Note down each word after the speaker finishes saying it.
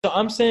So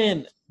I'm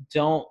saying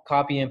don't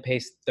copy and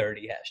paste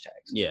 30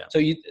 hashtags. Yeah. So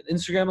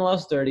Instagram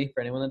allows 30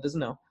 for anyone that doesn't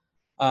know.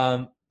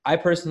 I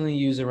personally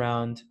use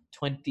around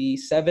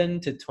 27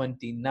 to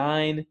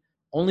 29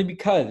 only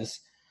because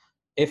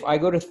if I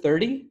go to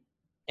 30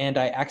 and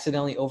I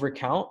accidentally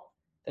overcount,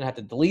 then I have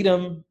to delete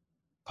them,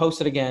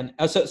 post it again.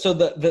 So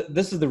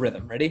this is the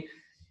rhythm. Ready?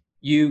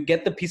 You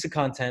get the piece of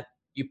content,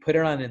 you put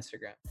it on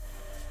Instagram.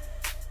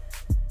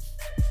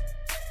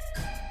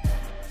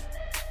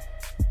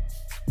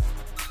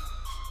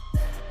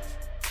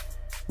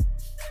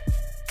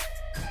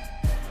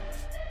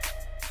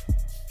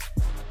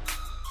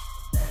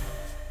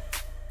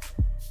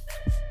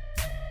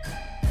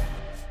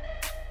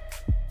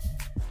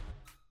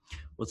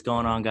 What's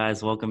going on,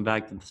 guys? Welcome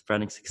back to the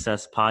Spreading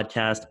Success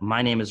podcast.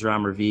 My name is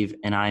Ram Raviv,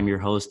 and I'm your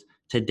host.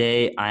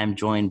 Today, I'm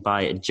joined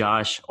by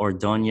Josh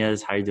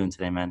Ordonez. How are you doing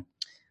today, man?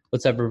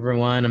 What's up,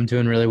 everyone? I'm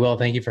doing really well.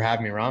 Thank you for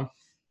having me, Ram.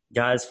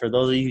 Guys, for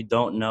those of you who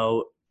don't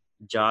know,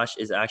 Josh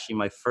is actually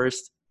my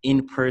first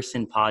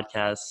in-person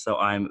podcast, so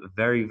I'm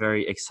very,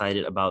 very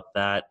excited about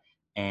that,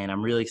 and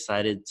I'm really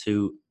excited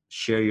to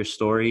share your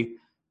story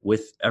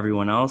with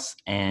everyone else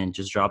and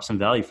just drop some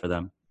value for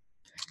them.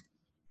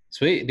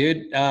 Sweet,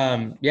 dude.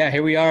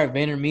 Here we are at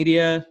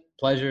VaynerMedia.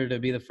 Pleasure to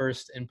be the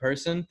first in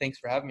person. Thanks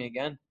for having me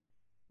again.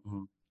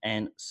 Mm-hmm.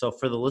 And so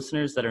for the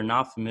listeners that are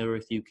not familiar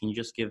with you, can you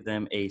just give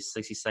them a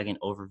 60-second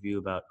overview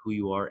about who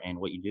you are and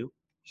what you do?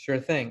 Sure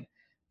thing.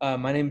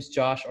 My name is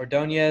Josh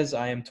Ordonez.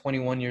 I am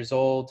 21 years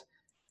old.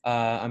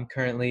 I'm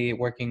currently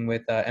working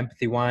with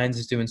Empathy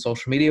Wines, doing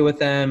social media with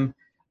them.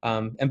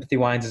 Empathy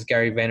Wines is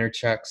Gary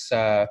Vaynerchuk's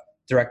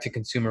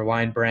direct-to-consumer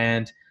wine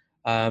brand.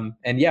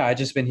 I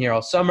just been here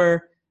all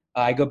summer.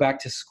 I go back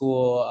to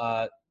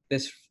school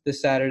this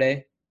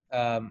Saturday.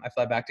 I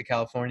fly back to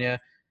California.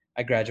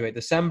 I graduate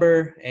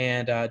December,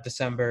 and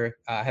December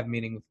I have a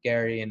meeting with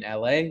Gary in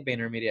LA,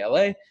 VaynerMedia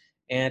LA,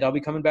 and I'll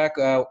be coming back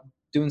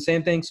doing the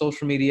same thing,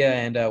 social media,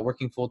 and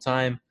working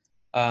full-time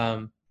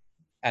at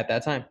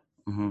that time.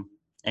 Mm-hmm.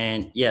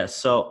 And yeah,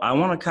 so I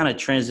want to kind of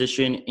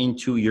transition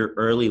into your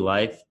early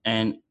life,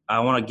 and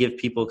I want to give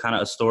people kind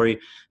of a story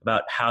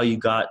about how you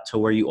got to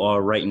where you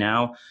are right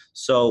now.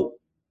 So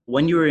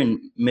when you were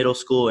in middle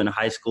school and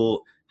high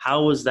school,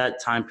 how was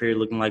that time period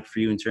looking like for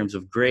you in terms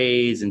of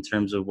grades, in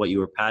terms of what you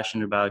were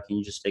passionate about? Can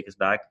you just take us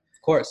back?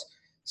 Of course.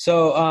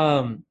 So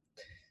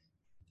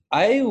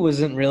I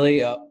wasn't really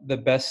the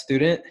best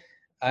student.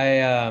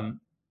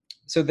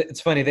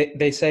 It's funny.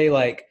 They say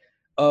like,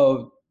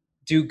 oh,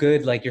 do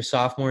good like your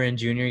sophomore and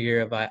junior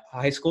year of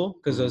high school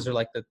because those are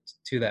like the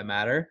two that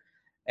matter.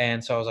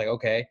 And so I was like,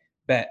 okay,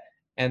 bet.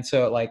 And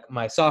so like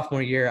my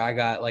sophomore year, I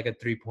got like a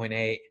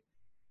 3.8.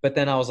 But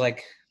then I was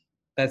like,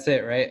 that's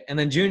it, right? And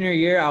then junior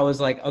year, I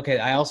was like, okay,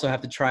 I also have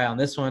to try on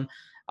this one.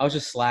 I was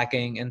just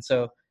slacking. And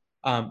so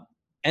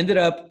ended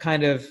up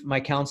kind of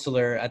my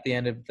counselor at the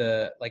end of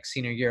the like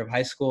senior year of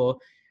high school.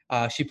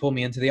 She pulled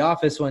me into the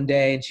office one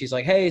day and she's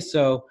like, hey,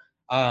 so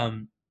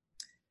do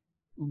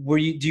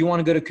you want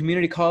to go to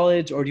community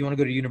college or do you want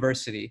to go to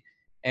university?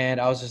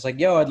 And I was just like,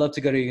 yo, I'd love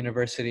to go to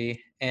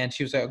university. And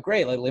she was like, oh,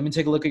 great. Like, let me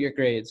take a look at your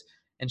grades.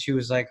 And she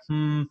was like,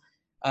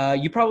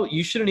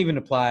 you shouldn't even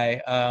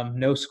apply.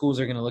 No schools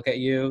are going to look at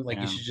you. Like,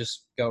 You should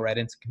just go right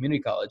into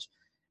community college.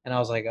 And I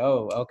was like,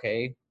 oh,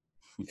 okay,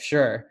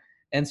 sure.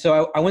 And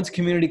so I went to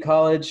community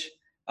college,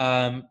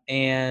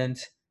 and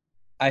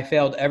I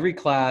failed every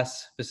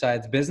class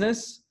besides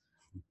business.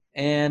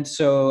 And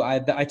so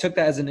I took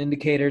that as an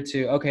indicator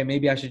to, okay,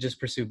 maybe I should just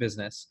pursue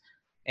business.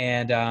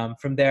 And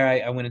from there,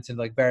 I went into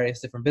like various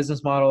different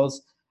business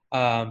models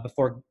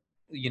before,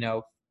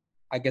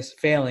 I guess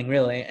failing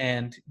really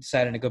and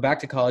decided to go back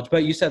to college.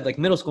 But you said like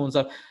middle school and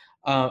stuff.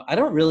 I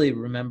don't really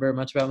remember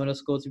much about middle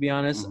school, to be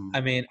honest. Mm-hmm.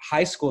 I mean,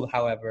 high school,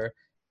 however,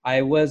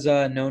 I was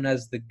known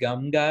as the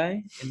gum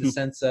guy in the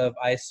sense of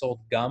I sold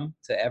gum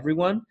to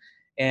everyone.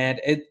 And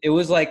it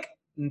was like,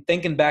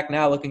 thinking back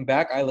now, looking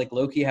back, I like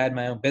low-key had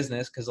my own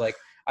business because like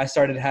I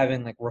started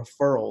having like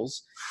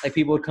referrals. Like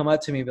people would come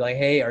up to me and be like,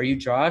 hey, are you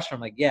Josh?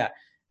 I'm like, yeah.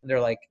 And they're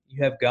like,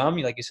 you have gum?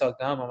 You sell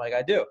gum? I'm like,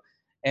 I do.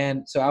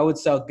 And so I would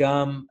sell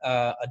gum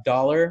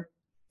 $1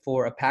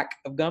 for a pack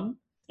of gum.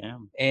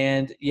 Damn.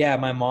 And yeah,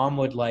 my mom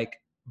would like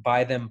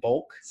buy them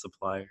bulk.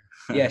 Supplier.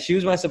 Yeah, she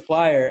was my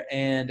supplier,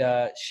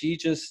 and she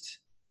just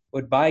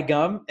would buy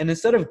gum. And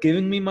instead of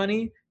giving me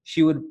money,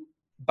 she would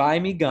buy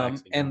me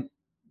gum and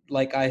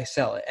like I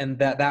sell it. And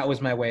that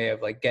was my way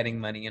of like getting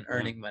money and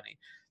earning money.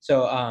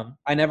 So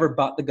I never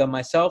bought the gum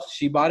myself.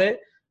 She bought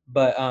it,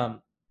 but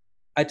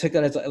I took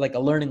that as like a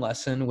learning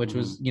lesson, which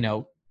was,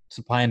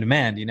 supply and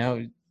demand,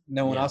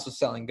 no one else was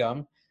selling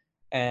gum,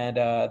 and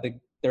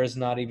there's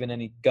not even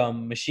any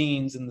gum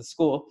machines in the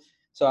school.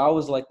 So I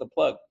was like the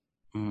plug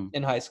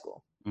in high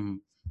school. Mm-hmm.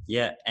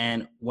 Yeah.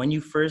 And when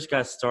you first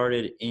got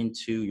started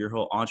into your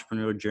whole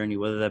entrepreneurial journey,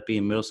 whether that be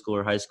in middle school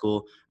or high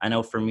school, I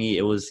know for me,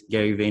 it was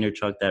Gary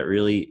Vaynerchuk that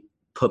really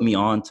put me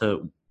on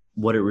to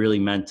what it really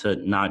meant to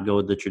not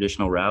go the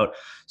traditional route.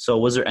 So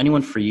was there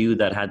anyone for you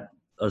that had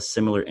a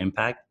similar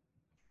impact?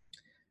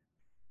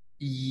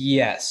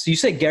 Yes. You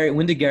said Gary.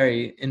 When did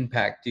Gary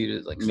impact you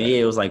to like start?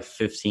 Me, it was like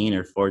 15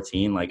 or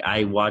 14. Like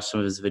I watched some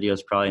of his videos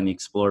probably in the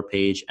Explore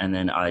page, and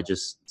then I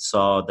just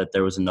saw that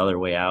there was another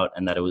way out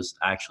and that it was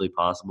actually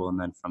possible. And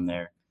then from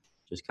there,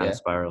 just kind of Yeah.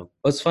 spiraled.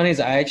 What's funny is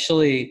I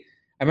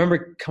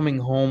remember coming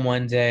home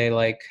one day,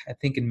 like I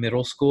think in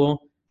middle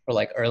school or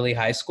like early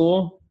high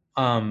school.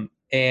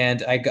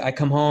 And I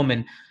come home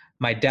and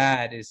my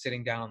dad is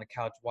sitting down on the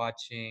couch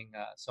watching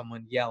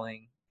someone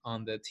yelling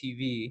on the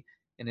TV,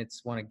 and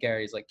it's one of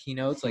Gary's like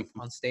keynotes, like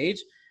on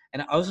stage.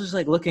 And I was just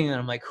like looking at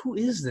him, like, who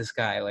is this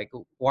guy? Like,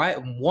 why?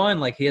 One,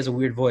 like he has a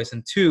weird voice,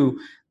 and two,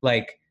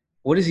 like,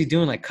 what is he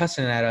doing? Like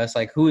cussing at us?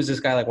 Like, who is this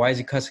guy? Like, why is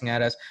he cussing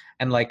at us?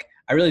 And like,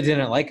 I really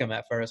didn't like him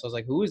at first. I was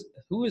like, who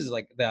is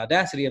like the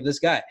audacity of this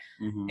guy?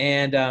 Hmm.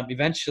 And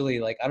eventually,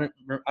 like I don't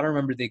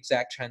remember the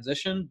exact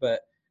transition,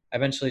 but I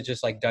eventually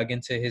just like dug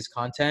into his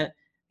content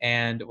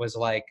and was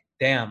like,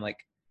 damn, like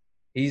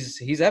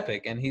he's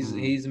epic and he's Hmm.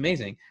 he's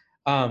amazing.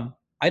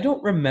 I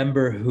don't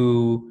remember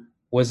who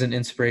was an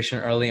inspiration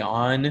early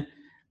on.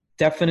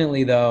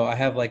 Definitely though, I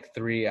have like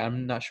three.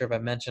 I'm not sure if I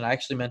mentioned. I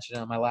actually mentioned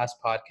it on my last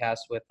podcast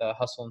with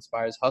Hustle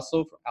Inspires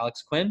Hustle for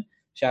Alex Quinn.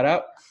 Shout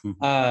out.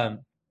 Um,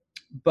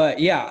 but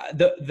yeah,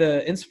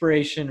 the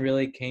inspiration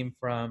really came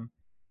from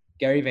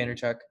Gary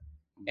Vaynerchuk,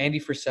 Andy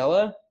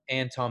Frisella,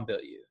 and Tom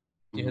Bilyeu.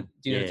 Do you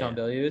know who Tom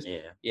Yeah, Bilyeu is? yeah.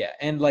 Yeah,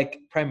 and like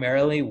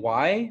primarily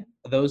why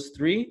those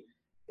three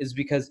is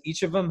because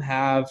each of them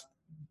have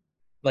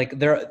like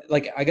they're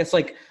like I guess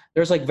like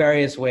there's like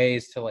various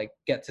ways to like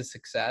get to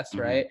success, Hmm.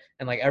 right?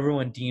 And like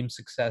everyone deems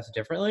success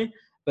differently,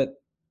 but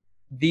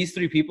these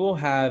three people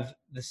have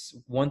this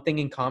one thing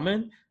in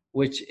common,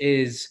 which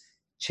is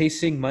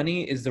chasing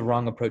money is the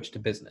wrong approach to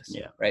business,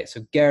 Yeah. right?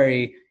 So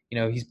Gary,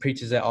 he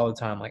preaches it all the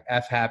time, like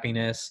F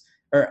happiness,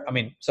 or I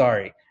mean,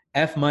 sorry,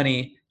 F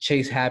money,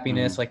 chase Hmm.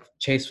 happiness, like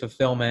chase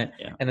fulfillment.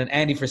 Yeah. And then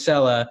Andy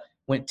Frisella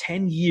went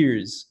 10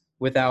 years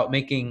without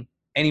making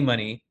any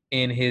money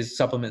in his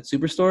supplement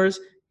superstores.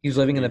 He was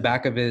living in the Crazy.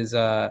 back of his,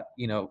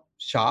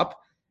 shop,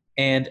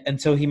 and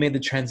until he made the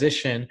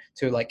transition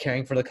to like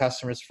caring for the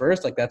customers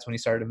first, like that's when he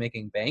started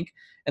making bank.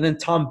 And then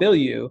Tom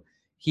Bilyeu,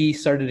 he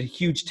started a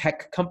huge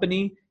tech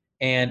company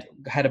and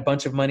had a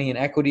bunch of money in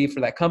equity for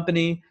that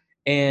company,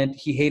 and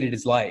he hated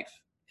his life,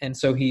 and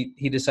so he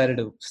decided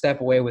to step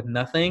away with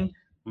nothing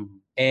Hmm.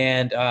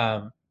 and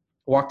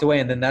walked away.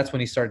 And then that's when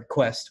he started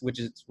Quest, which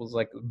was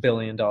like $1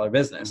 billion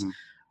business.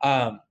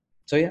 Hmm.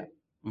 So yeah.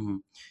 Hmm.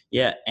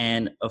 Yeah,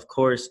 and of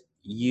course,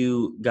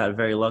 you got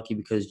very lucky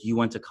because you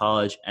went to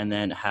college and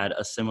then had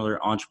a similar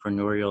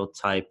entrepreneurial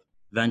type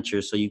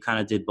venture. So you kind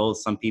of did both.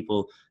 Some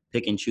people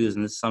pick and choose,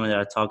 and this is something that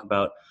I talk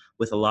about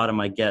with a lot of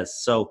my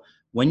guests. So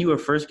when you were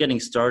first getting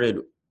started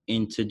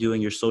into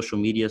doing your social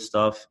media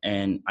stuff,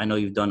 and I know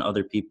you've done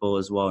other people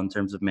as well in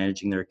terms of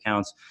managing their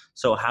accounts.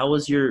 So how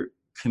was your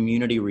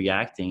community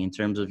reacting in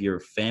terms of your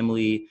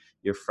family,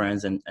 your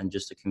friends, and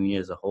just the community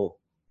as a whole?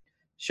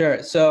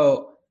 Sure.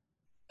 So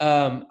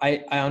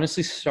I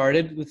honestly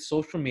started with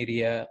social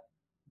media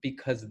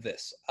because of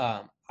this.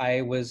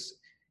 I was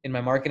in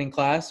my marketing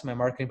class. My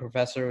marketing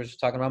professor was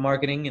talking about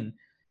marketing, and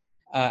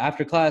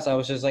after class, I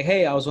was just like,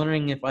 "Hey, I was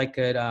wondering if I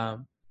could,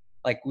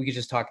 like, we could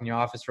just talk in your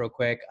office real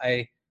quick."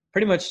 I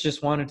pretty much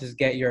just wanted to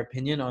get your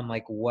opinion on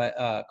like what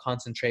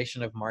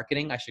concentration of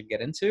marketing I should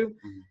get into,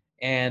 Mhm.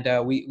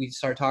 and we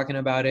start talking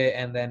about it,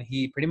 and then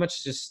he pretty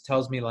much just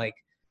tells me like,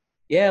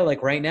 yeah,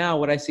 like right now,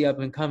 what I see up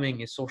and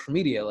coming is social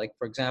media. Like,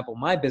 for example,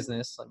 my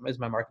business, like, as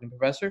my marketing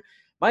professor,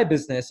 my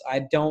business, I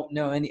don't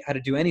know how to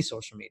do any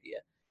social media.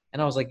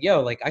 And I was like,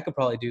 yo, like I could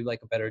probably do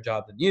like a better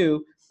job than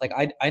you. Like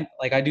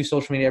I do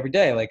social media every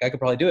day. Like I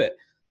could probably do it.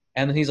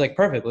 And then he's like,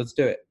 perfect, let's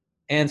do it.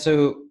 And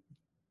so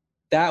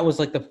that was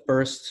like the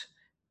first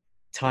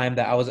time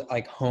that I was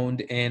like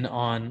honed in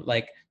on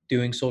like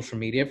doing social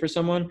media for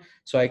someone.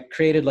 So I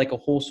created like a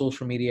whole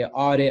social media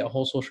audit, a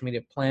whole social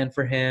media plan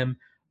for him.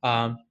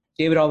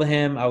 Gave it all to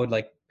him. I would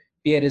like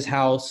be at his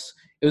house.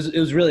 It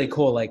was really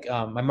cool. Like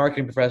my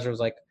marketing professor was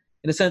like,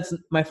 in a sense,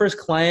 my first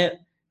client.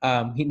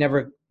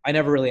 I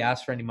never really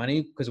asked for any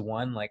money because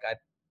one, like I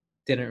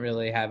didn't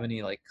really have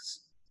any like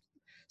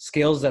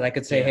skills that I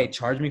could say, Yeah. hey,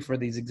 charge me for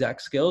these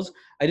exact skills.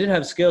 I did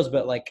have skills,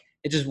 but like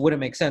it just wouldn't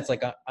make sense.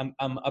 Like I'm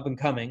up and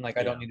coming. Like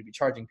I Yeah. don't need to be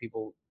charging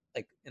people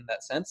like in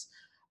that sense.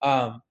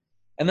 Um,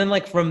 and then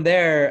like from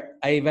there,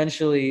 I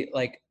eventually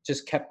like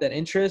just kept that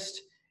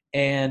interest,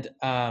 and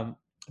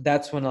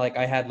that's when like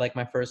I had like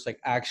my first like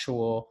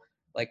actual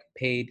like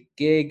paid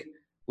gig,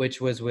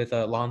 which was with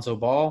Lonzo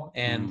Ball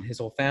and Mhm. his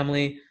whole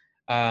family.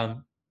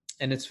 Um,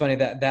 and it's funny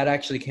that that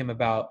actually came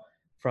about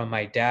from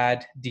my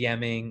dad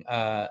DMing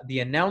the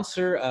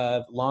announcer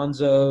of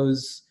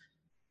Lonzo's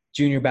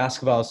Junior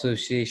Basketball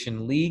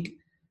Association League.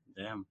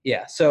 Damn.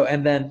 Yeah. So,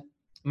 and then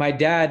my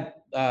dad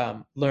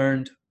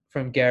learned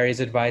from Gary's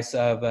advice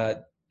of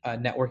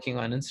networking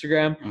on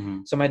Instagram.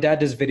 Mhm. So my dad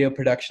does video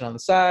production on the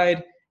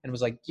side and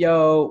was like,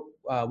 "Yo,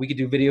 we could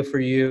do video for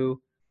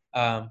you.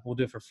 We'll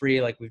do it for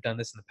free. Like we've done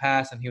this in the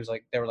past." And he was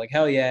like, "They were like,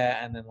 hell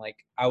yeah!" And then like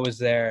I was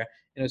there,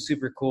 and it was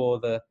super cool.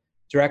 The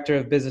director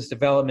of business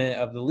development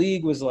of the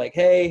league was like,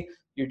 "Hey,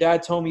 your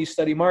dad told me you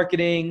study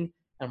marketing.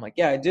 And I'm like,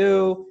 yeah, I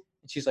do.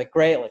 And she's like,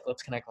 great. Like,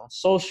 let's connect on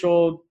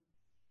social.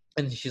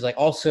 And she's like,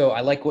 also,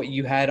 I like what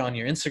you had on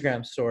your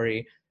Instagram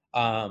story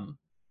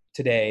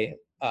today.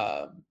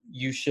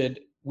 You should,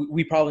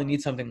 we probably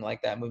need something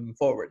like that moving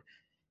forward.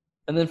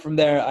 And then from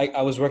there,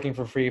 I was working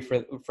for free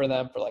for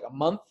them for like a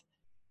month.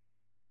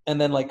 And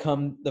then like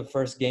come the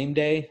first game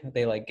day,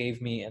 they like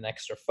gave me an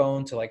extra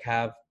phone to like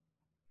have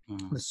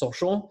the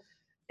social.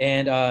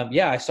 And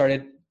yeah, I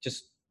started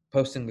just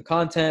posting the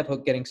content,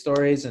 getting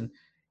stories, and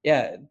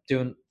yeah,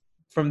 doing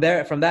from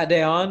there. From that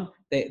day on,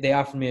 they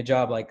offered me a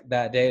job like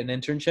that day, an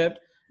internship.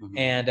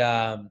 And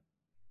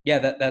yeah,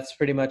 that's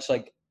pretty much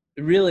like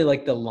really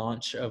like the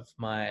launch of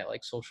my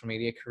like social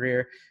media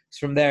career.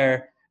 So from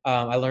there,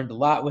 I learned a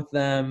lot with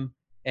them,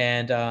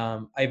 and I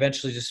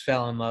eventually just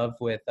fell in love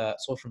with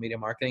social media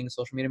marketing,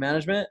 social media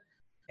management.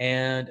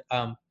 And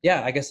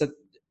yeah, I guess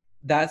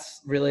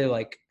that's really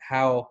like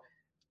how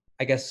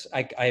I guess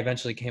I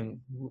eventually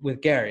came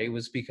with Gary,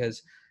 was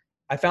because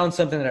I found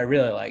something that I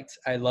really liked.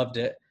 I loved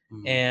it.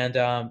 And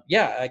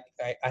yeah,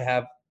 I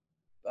have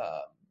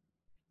uh,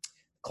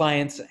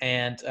 clients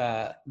and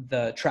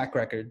the track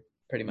record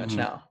pretty much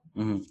now.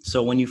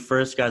 So when you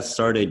first got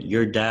started,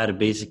 your dad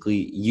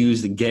basically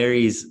used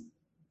Gary's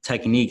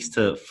techniques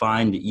to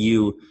find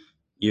you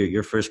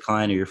your first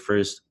client or your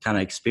first kind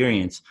of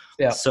experience.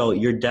 Yeah. So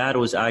your dad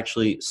was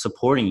actually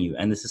supporting you,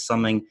 and this is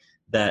something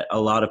that a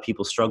lot of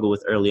people struggle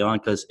with early on,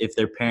 because if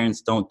their parents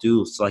don't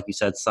do, so like you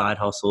said, side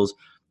hustles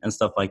and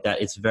stuff like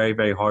that, it's very,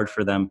 very hard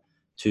for them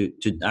to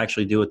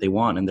actually do what they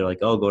want. And they're like,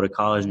 oh, go to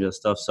college and do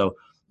stuff. So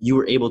you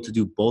were able to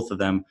do both of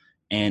them.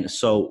 And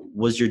so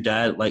was your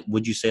dad, like,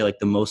 would you say like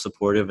the most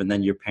supportive? And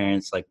then your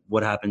parents, like,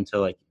 what happened to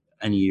like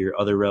any of your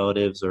other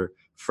relatives or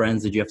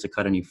friends? Did you have to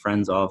cut any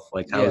friends off?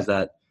 Like, how was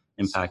that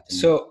impacting you?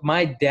 So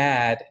my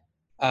dad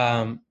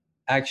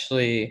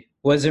actually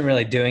wasn't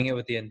really doing it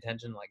with the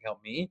intention to like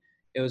help me.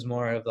 It was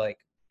more of like,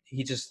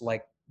 he just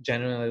like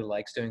genuinely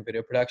likes doing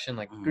video production,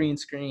 like green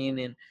screen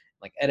and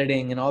like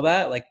editing and all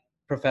that, like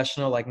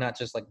professional, like not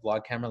just like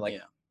vlog camera, like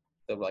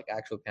the like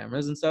actual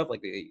cameras and stuff,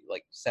 like the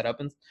like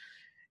setup.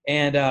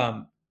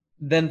 And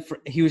then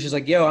he was just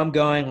like, yo, I'm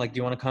going, like, do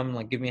you want to come and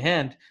like give me a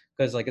hand?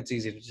 Because like it's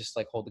easy to just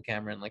like hold the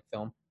camera and like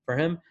film for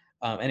him.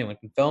 Anyone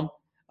can film.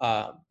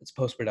 It's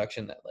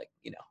post-production that like,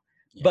 you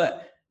know,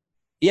 but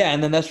yeah.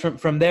 And then that's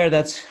from there,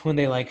 that's when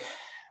they like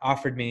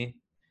offered me.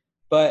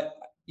 But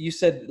you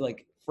said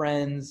like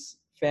friends,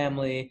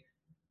 family.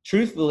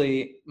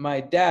 Truthfully, my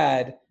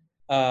dad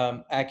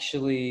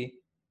actually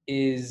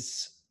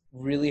is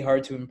really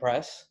hard to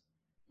impress.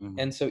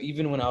 And so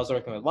even when I was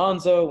working with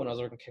Lonzo, when I was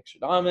working with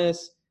Kixtradamus,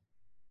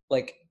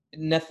 like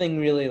nothing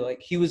really,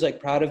 like he was like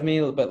proud of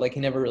me, but like he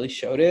never really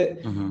showed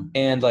it.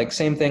 And like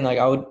same thing, like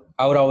I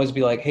would always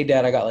be like, hey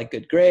dad, I got like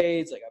good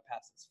grades, like I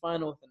passed this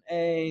final with an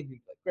A. And he'd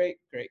be like, great,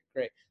 great,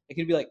 great. Like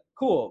he'd be like,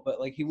 cool,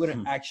 but like he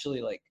wouldn't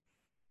actually like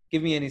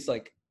give me any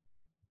like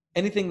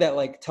anything that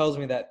like tells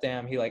me that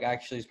damn, he like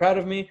actually is proud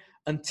of me,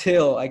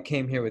 until I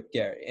came here with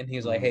Gary and he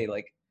was like, hey,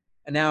 like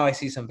now I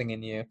see something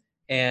in you,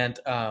 and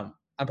I'm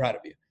proud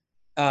of you.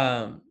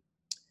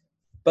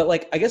 But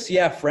like I guess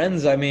yeah,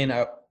 friends. I mean,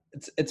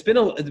 it's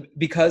been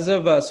because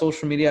of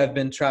social media. I've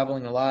been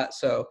traveling a lot.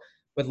 So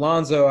with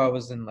Lonzo, I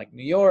was in like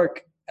New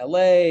York,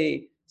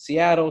 L.A.,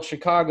 Seattle,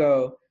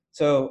 Chicago.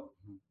 So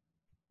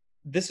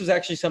this was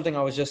actually something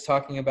I was just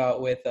talking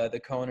about with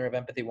the co-owner of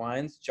Empathy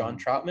Wines, John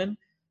Troutman.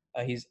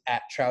 He's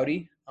at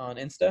Trouty on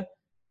Insta.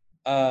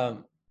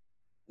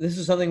 This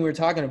is something we were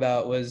talking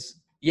about,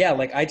 was yeah,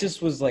 like I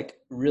just was like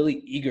really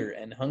eager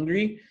and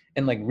hungry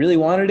and like really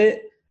wanted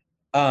it.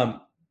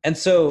 And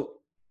so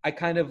I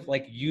kind of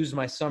like used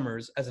my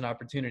summers as an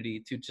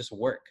opportunity to just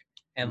work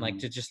and like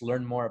to just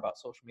learn more about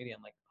social media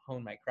and like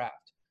hone my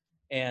craft.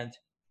 And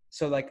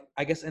so like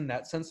I guess in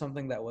that sense,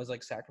 something that was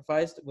like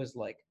sacrificed was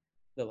like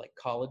the like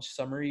college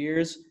summer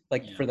years,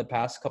 like for the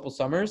past couple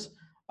summers.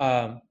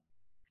 But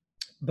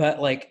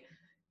like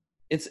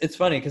it's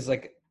funny because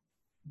like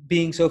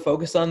being so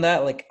focused on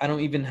that, like I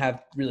don't even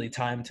have really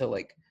time to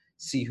like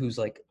see who's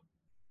like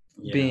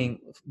being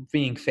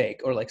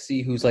fake, or like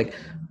see who's like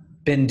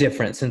been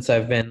different since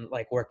I've been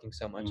like working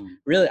so much.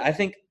 Really, I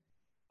think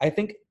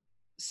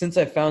since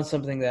I found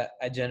something that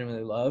I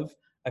genuinely love,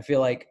 I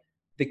feel like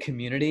the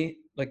community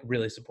like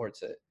really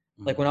supports it.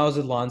 Like when I was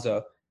with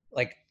Lonzo,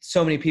 like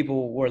so many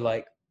people were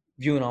like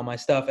viewing all my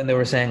stuff and they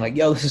were saying like,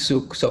 yo, this is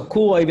so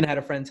cool. I even had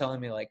a friend telling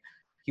me like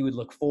he would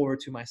look forward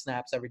to my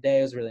snaps every day.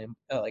 It was really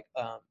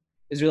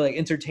it was really like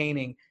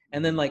entertaining.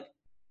 And then like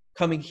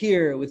coming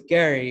here with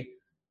Gary,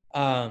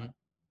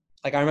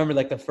 like I remember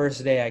like the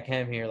first day I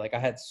came here, like I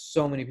had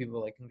so many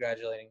people like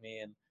congratulating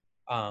me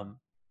and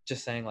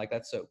just saying like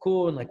that's so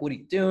cool and like what are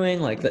you doing,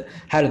 like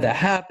how did that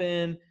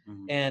happen?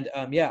 And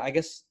yeah, I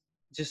guess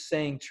just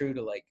staying true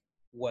to like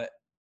what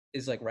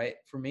is like right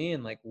for me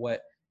and like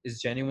what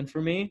is genuine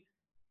for me,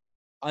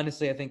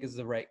 honestly I think is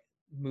the right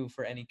move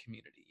for any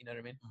community, you know what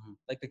I mean?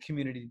 Like the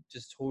community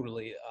just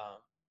totally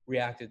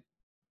reacted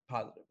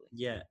positively.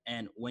 Yeah.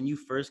 And when you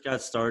first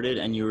got started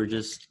and you were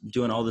just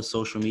doing all the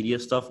social media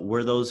stuff,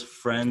 were those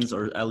friends,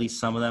 or at least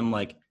some of them,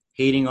 like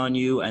hating on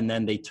you and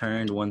then they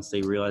turned once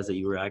they realized that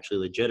you were actually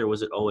legit, or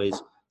was it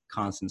always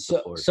constant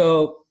support?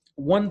 So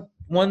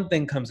one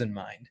thing comes in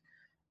mind.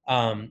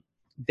 Um,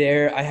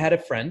 I had a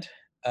friend.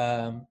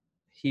 Um,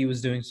 he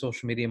was doing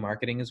social media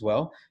marketing as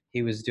well.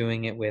 He was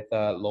doing it with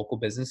local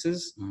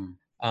businesses. Mhm.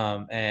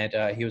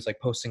 And he was like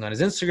posting on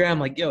his Instagram,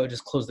 like, yo,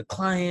 just closed the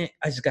client.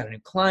 I just got a new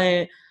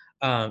client.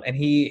 And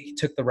he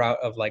took the route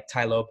of like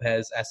Tai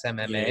Lopez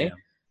SMMA, Yeah.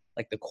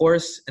 like the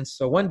course. And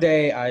so one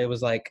day I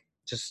was like,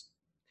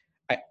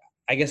 I,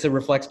 I guess it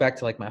reflects back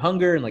to like my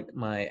hunger and like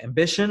my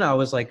ambition. I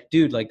was like,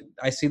 dude, like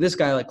I see this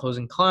guy like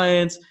closing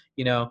clients,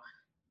 you know,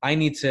 I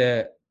need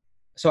to.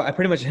 So I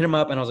pretty much hit him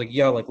up and I was like,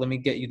 yo, like, let me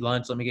get you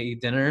lunch. Let me get you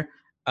dinner.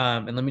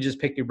 And let me just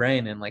pick your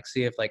brain and like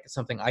see if like it's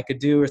something I could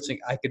do or something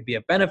I could be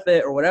a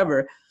benefit or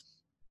whatever.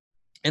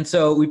 And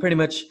so we pretty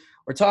much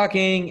were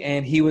talking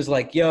and he was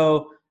like,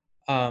 yo,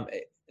 um,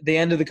 the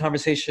end of the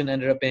conversation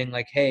ended up being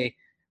like, hey,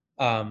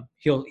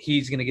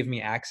 he's going to give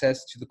me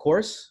access to the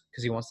course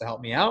because he wants to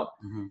help me out.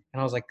 Hmm. And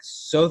I was like,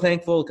 so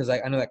thankful. Cause I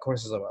know that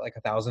course is like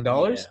 $1,000.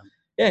 Yeah.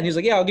 Yeah. And he's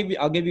like, yeah,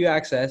 I'll give you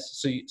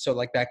access. So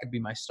like that could be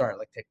my start,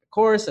 like take the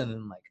course and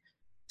then like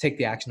take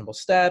the actionable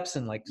steps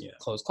and like Yeah.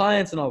 close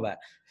clients and all that.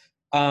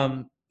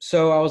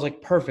 So I was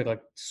like, perfect,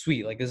 like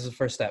sweet, like this is the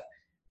first step.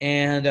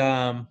 And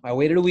I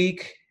waited a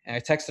week and I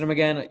texted him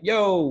again,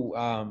 yo,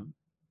 I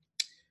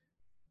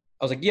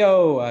was like,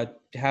 yo,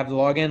 have the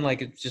login,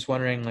 like just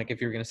wondering like if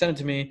you were gonna send it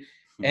to me.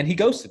 And he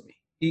ghosted me.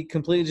 He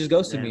completely just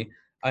ghosted Damn. me.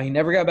 He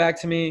never got back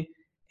to me.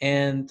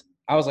 And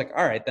I was like,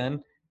 all right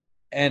then.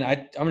 And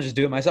I'm gonna just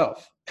do it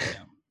myself. Yeah.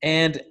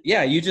 And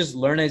yeah, you just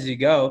learn as you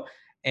go.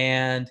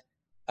 And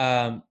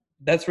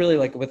that's really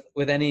like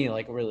with any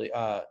like really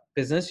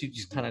business, you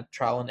just kind of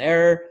trial and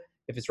error.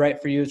 If it's right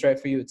for you, it's right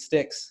for you. It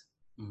sticks.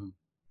 Hmm.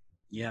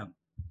 Yeah.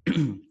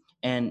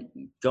 And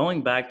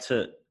going back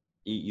to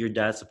your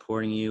dad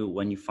supporting you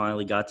when you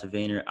finally got to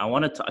Vayner, I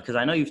want to, because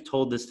I know you've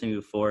told this to me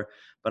before,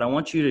 but I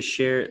want you to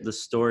share the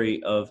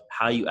story of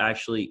how you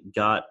actually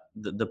got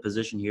the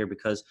position here,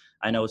 because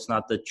I know it's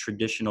not the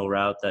traditional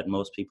route that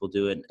most people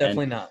do it.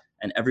 Definitely not.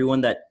 And everyone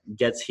that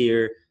gets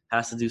here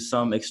has to do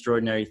some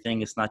extraordinary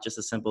thing. It's not just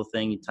a simple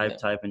thing. You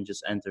type and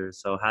just enter.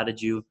 So how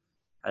did you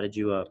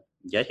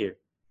get here?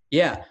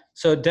 Yeah.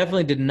 So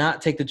definitely did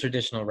not take the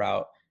traditional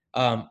route.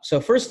 So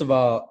first of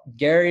all,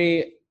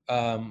 Gary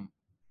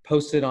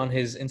posted on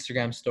his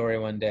Instagram story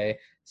one day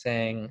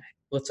saying,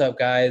 "What's up,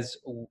 guys?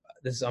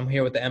 I'm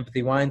here with the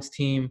Empathy Wines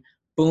team."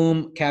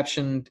 Boom,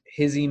 captioned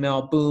his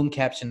email. Boom,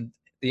 captioned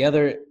the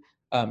other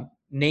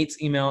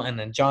Nate's email, and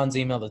then John's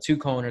email. The two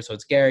co-owners. So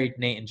it's Gary,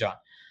 Nate, and John.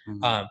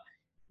 Mhm.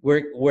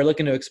 We're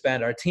looking to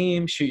expand our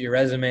team. Shoot your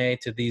resume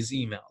to these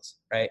emails,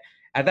 right?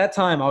 At that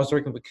time, I was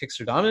working with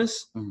Kickstradamus,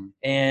 Mhm.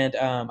 and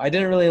I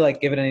didn't really like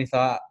give it any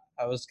thought.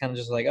 I was kind of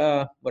just like,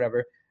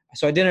 whatever.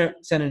 So I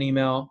didn't send an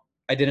email.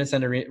 I didn't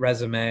send a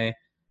resume.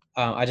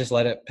 I just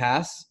let it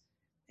pass.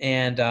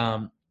 And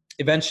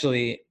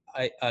eventually,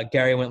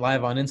 Gary went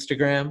live on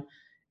Instagram,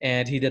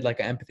 and he did like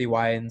an Empathy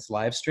Wines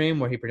live stream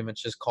where he pretty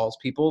much just calls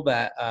people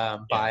that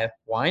buy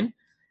wine.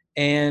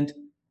 And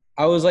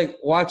I was like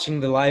watching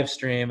the live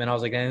stream, and I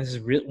was like, this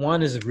is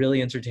one is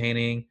really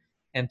entertaining,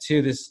 and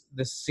two, this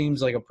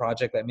seems like a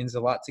project that means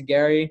a lot to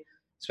Gary,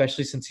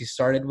 especially since he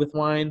started with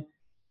wine.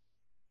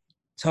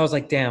 So I was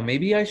like, damn,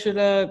 maybe I should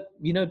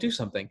do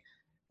something.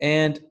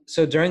 And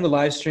so during the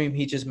live stream,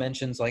 he just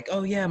mentions like,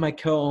 oh yeah, my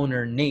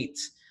co-owner Nate.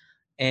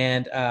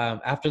 And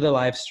after the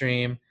live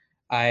stream,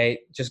 I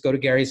just go to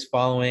Gary's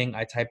following.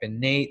 I type in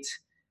Nate.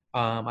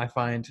 I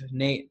find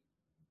Nate,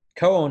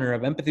 co-owner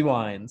of Empathy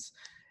Wines.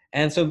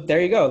 And so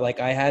there you go. Like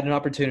I had an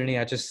opportunity.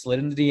 I just slid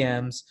into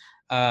DMs.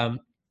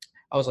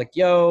 I was like,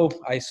 yo,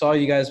 I saw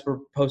you guys were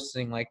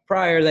posting like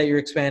prior that you're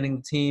expanding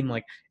the team.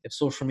 Like if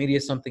social media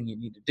is something you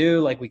need to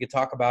do, like we could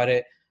talk about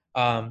it.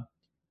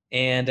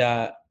 And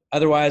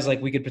otherwise,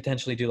 like we could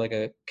potentially do like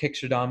a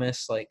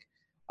Kickstradamus, like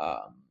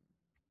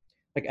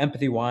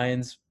Empathy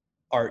Wines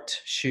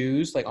art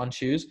shoes, like on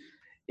shoes.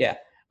 Yeah.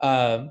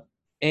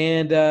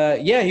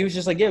 Yeah, he was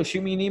just like, yo,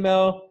 shoot me an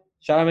email.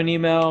 Shot him an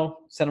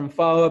email, sent him a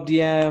follow-up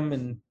DM.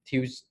 And he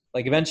was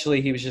like,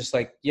 eventually he was just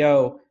like,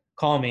 yo,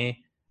 call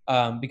me.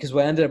 Because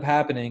what ended up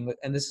happening,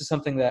 and this is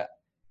something that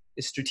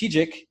is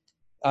strategic.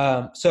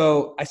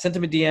 So I sent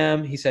him a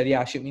DM. He said,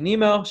 yeah, shoot me an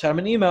email. Shot him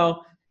an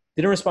email.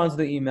 Didn't respond to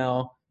the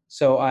email.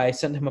 So I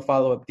sent him a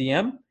follow-up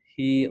DM.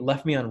 He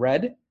left me on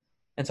red.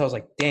 And so I was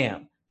like,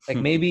 damn, like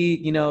maybe,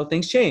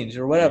 things change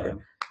or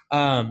whatever.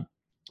 Yeah.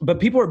 But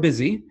people are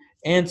busy.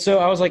 And so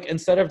I was like,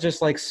 instead of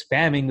just like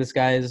spamming this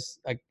guy's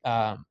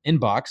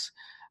inbox,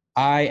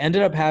 I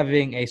ended up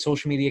having a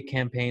social media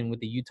campaign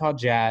with the Utah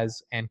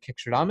Jazz and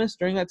Kickstradamus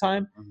during that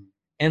time. Mhm.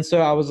 And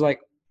so I was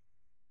like,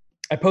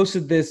 I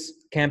posted this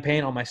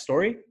campaign on my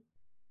story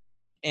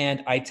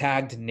and I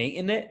tagged Nate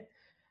in it,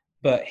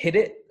 but hid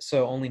it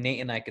so only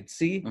Nate and I could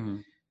see.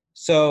 Mhm.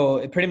 So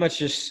it pretty much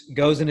just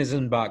goes in his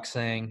inbox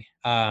saying,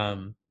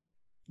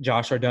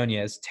 Josh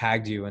Ordonez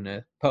tagged you in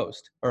a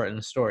post or in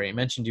a story,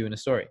 mentioned you in a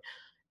story.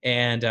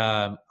 And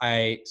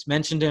I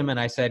mentioned him and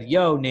I said,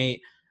 yo,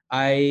 Nate,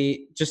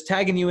 I just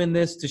tagging you in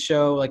this to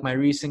show like my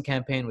recent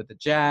campaign with the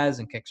Jazz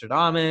and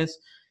Kexerdamus.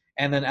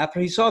 And then after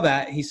he saw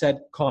that, he said,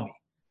 call me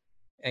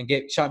and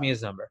shot me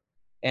his number.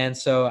 And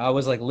so I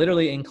was like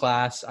literally in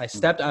class. I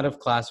stepped out of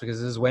class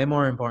because this is way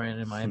more important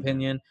in my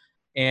opinion.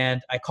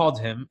 And I called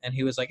him and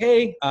he was like,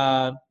 hey,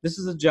 this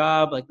is a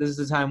job. Like, this is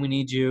the time we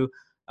need you.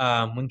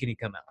 When can you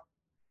come out?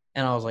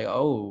 And I was like,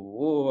 oh,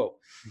 whoa.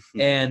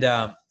 And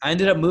I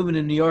ended up moving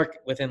to New York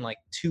within like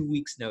 2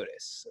 weeks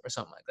notice or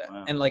something like that.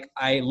 Wow. And like,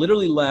 I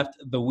literally left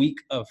the week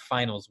of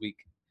finals week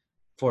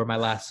for my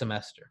last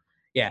semester.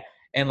 Yeah.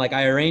 And like,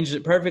 I arranged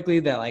it perfectly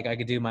that like I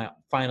could do my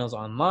finals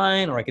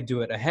online or I could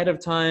do it ahead of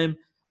time.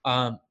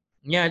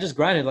 Yeah, I just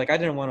grinded. Like, I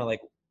didn't want to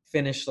like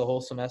finish the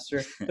whole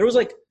semester. There was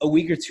like a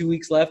week or 2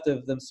 weeks left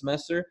of the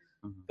semester.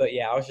 But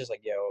yeah, I was just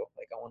like, yo,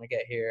 like I want to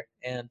get here.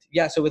 And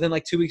yeah, so within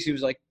like 2 weeks, he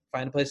was like,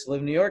 find a place to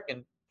live in New York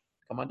and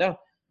come on down.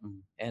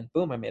 And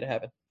boom, I made it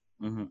happen.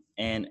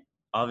 And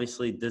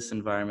obviously this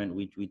environment,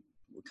 we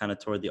kind of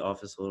toured the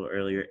office a little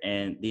earlier,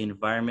 and the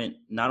environment,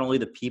 not only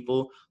the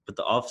people, but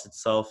the office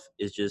itself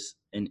is just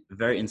a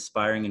very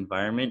inspiring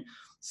environment.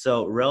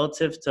 So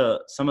relative to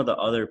some of the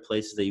other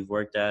places that you've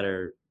worked at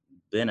or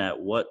been at,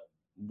 what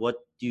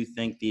do you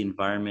think the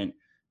environment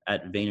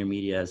at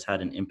VaynerMedia has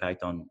had an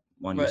impact on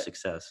your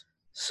success?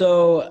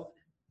 So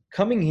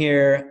coming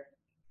here,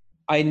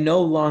 I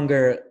no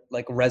longer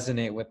like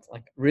resonate with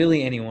like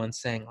really anyone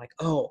saying like,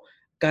 oh,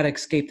 gotta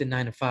escape the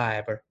 9 to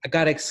 5 or I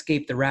gotta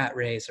escape the rat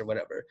race or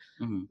whatever.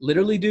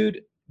 Literally,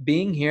 dude,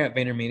 being here at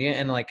VaynerMedia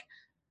and like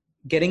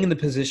getting in the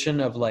position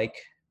of like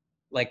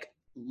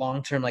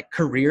long-term like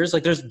careers,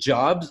 like there's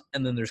jobs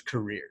and then there's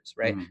careers,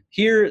 right?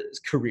 Here's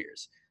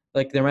careers.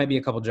 Like there might be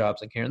a couple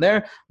jobs like here and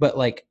there, but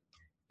like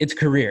it's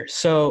career.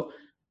 So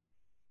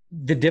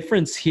the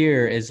difference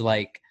here is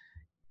like,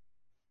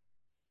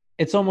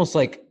 it's almost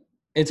like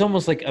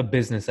a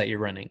business that you're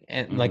running,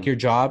 and like your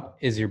job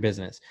is your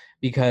business,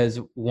 because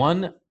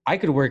one, I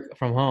could work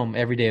from home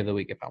every day of the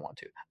week if I want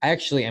to. I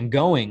actually am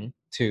going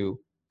to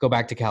go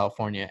back to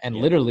California and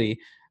literally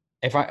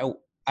if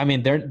I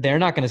mean, they're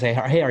not going to say,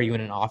 hey, are you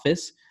in an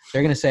office?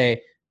 They're going to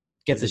say,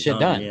 get the shit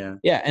done.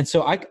 Yeah. And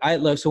so I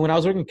love, so when I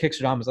was working at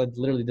Kexerdamus, I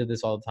literally did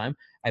this all the time.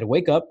 I'd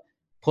wake up,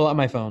 pull out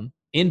my phone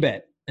in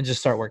bed and just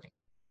start working.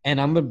 And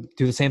I'm going to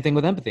do the same thing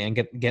with empathy and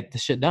get the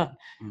shit done.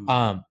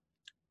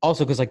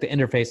 Also, because like the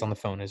interface on the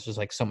phone is just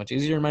like so much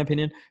easier in my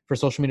opinion for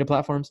social media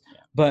platforms.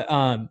 But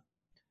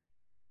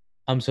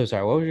I'm so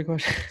sorry. What was your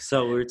question?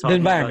 So we were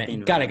talking about the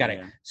environment. Got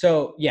it.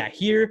 So yeah,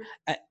 here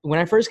when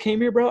I first came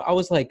here, bro, I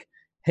was like,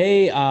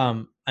 hey,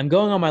 I'm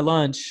going on my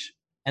lunch,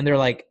 and they're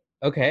like,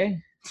 okay,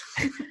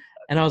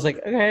 and I was like,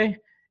 okay,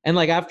 and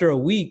like after a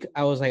week,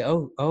 I was like,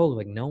 oh,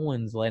 like no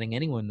one's letting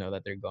anyone know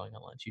that they're going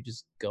on lunch. You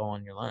just go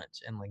on your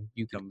lunch, and like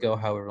you can go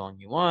however long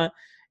you want,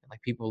 and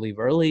like people leave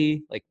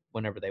early, like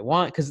whenever they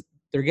want, because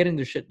they're getting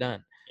their shit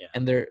done,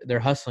 and they're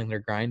hustling, they're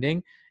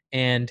grinding,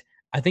 and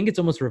I think it's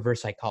almost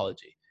reverse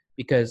psychology,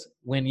 because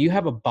when you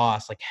have a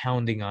boss like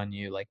hounding on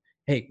you, like,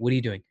 hey, what are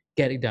you doing?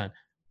 Get it done,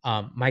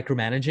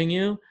 micromanaging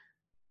you,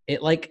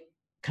 it like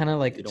kind of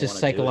like just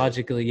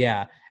psychologically,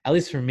 at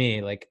least for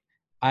me, like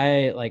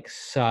I like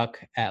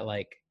suck at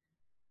like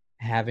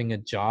having a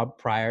job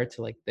prior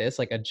to like this,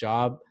 like a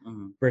job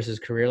versus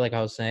career. Like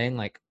I was saying,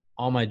 like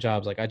all my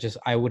jobs, like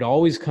I would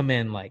always come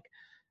in like,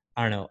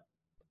 I don't know,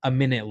 a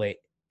minute late,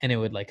 and it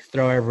would like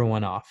throw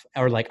everyone off.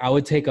 Or like I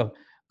would take a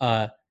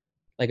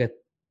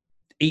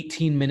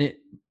 18-minute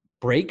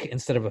break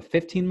instead of a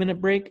 15-minute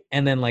break,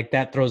 and then like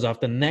that throws off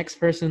the next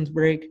person's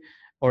break.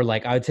 Or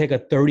like I would take a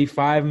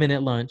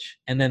 35-minute lunch,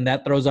 and then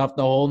that throws off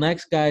the whole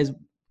next guy's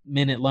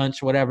minute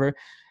lunch, whatever.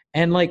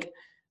 And like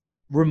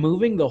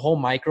removing the whole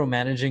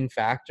micromanaging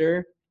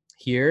factor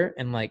here,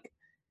 and like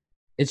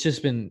it's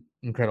just been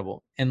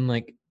incredible. And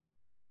like,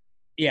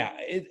 yeah,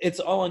 it's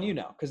all on you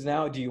now, because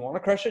now, do you want to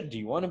crush it? Do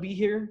you want to be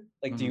here?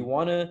 Like, do you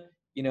want to,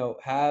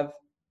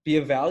 be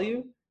of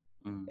value?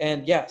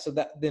 And yeah, so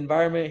that the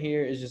environment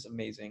here is just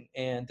amazing.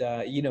 And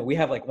we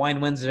have like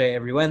Wine Wednesday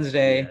every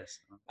Wednesday.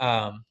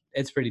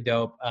 It's pretty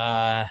dope.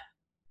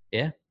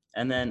 Yeah.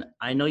 And then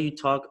I know you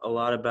talk a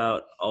lot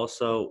about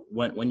also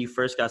when you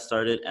first got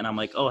started, and I'm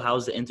like, oh,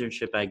 how's the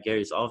internship at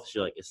Gary's office?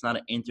 You're like, it's not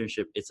an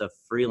internship, it's a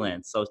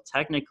freelance. So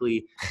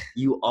technically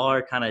you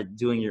are kind of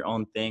doing your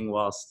own thing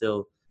while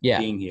still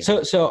being here.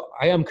 So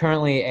I am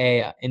currently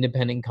a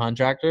independent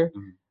contractor.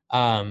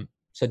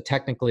 So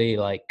technically,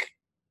 like,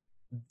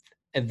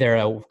 they're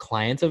a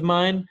client of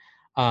mine.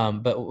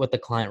 But what the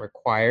client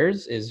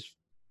requires is,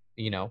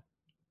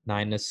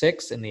 9 to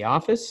 6 in the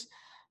office.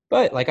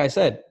 But like I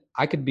said,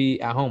 I could be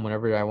at home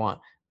whenever I want.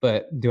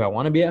 But do I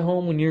want to be at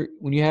home when you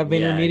have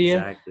VaynerMedia?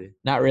 Yeah, exactly.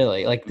 Not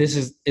really. Like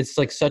it's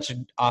like such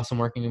an awesome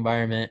working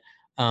environment.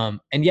 And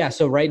yeah,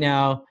 so right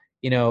now,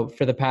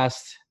 for the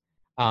past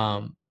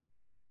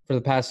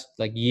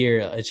like year,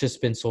 it's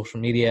just been social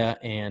media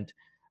and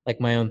like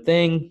my own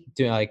thing,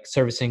 doing like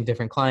servicing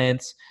different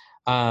clients.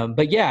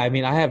 But yeah, I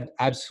mean, I have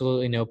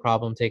absolutely no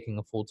problem taking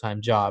a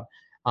full-time job.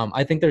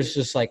 I think there's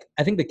just like,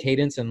 I think the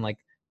cadence and like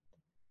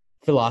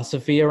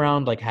philosophy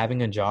around like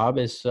having a job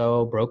is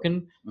so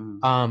broken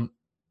Mhm. um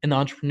in the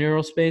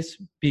entrepreneurial space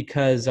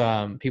because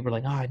people are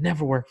like, oh, I'd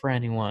never work for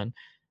anyone.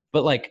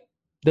 But like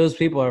those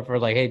people are for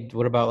like, hey,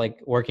 what about like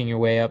working your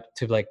way up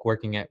to like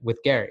working at with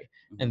Gary?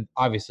 Mhm. And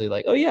obviously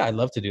like, oh yeah, I'd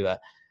love to do that.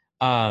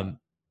 Um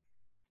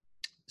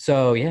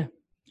so yeah.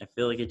 I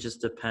feel like it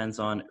just depends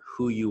on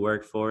who you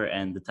work for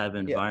and the type of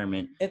Yeah.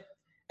 environment.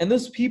 And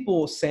those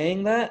people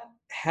saying that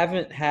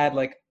haven't had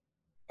like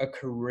a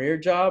career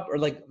job, or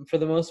like for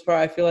the most part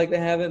I feel like they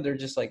haven't. They're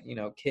just like,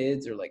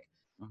 kids or like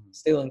Mhm.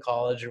 still in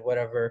college or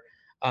whatever.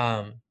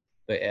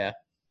 But yeah.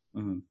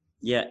 Mhm.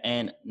 Yeah,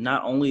 and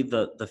not only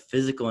the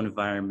physical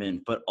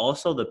environment, but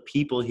also the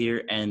people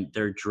here and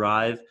their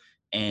drive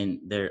and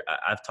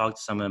I've talked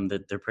to some of them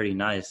that they're pretty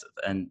nice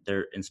and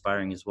they're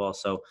inspiring as well.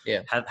 So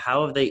Yeah.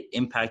 how have they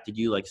impacted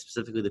you, like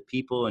specifically the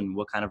people, and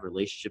what kind of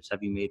relationships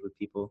have you made with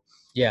people?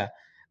 Yeah.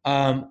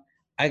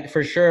 I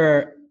for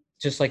sure,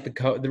 just like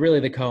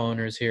the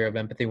co-owners here of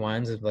Empathy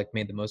Wines have like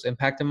made the most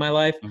impact in my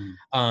life.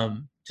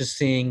 Mhm. Just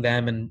seeing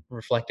them and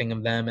reflecting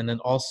of them, and then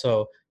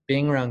also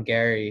being around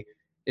Gary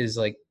is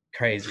like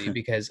crazy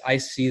because I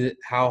see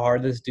how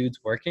hard this dude's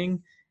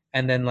working,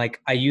 and then like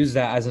I use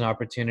that as an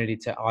opportunity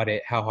to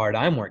audit how hard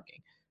I'm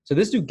working. So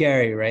this dude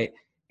Gary, right?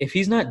 If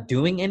he's not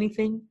doing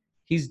anything,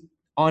 he's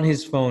on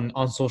his phone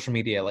on social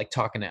media, like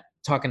talking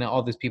to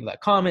all these people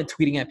that comment,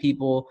 tweeting at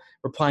people,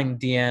 replying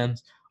to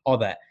DMs, all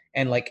that.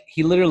 And like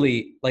he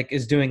literally like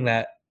is doing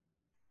that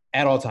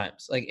at all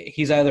times. Like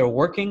he's either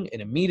working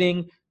in a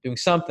meeting, doing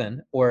something,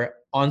 or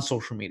on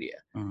social media.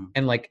 Mhm.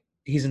 And like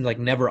he's in like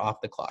never off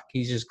the clock.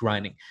 He's just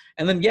grinding.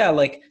 And then yeah,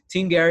 like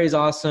Team Gary's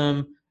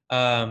awesome.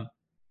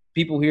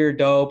 People here are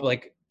dope.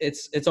 Like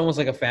it's almost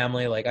like a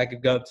family. Like I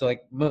could go up to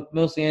like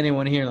mostly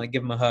anyone here and like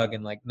give them a hug,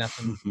 and like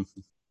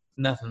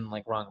nothing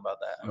like wrong about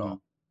that at Mhm.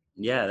 all.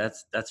 Yeah,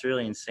 that's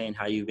really insane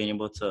how you've been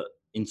able to,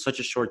 in such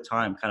a short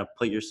time, kind of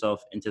put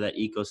yourself into that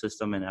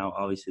ecosystem, and now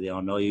obviously they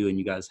all know you, and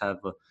you guys have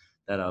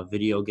that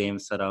video game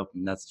set up,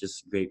 and that's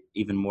just great,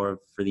 even more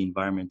for the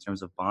environment in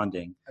terms of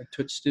bonding. Our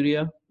Twitch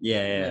studio. Yeah,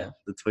 yeah, yeah, Yeah.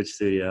 the Twitch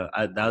studio.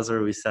 That was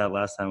where we sat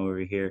last time we were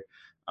here.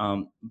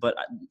 But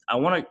I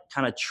want to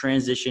kind of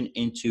transition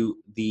into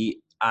the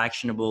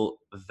actionable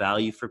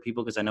value for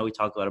people, because I know we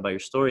talked a lot about your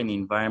story and the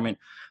environment,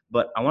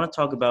 but I want to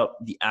talk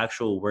about the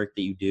actual work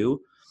that you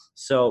do.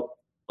 So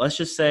let's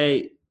just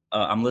say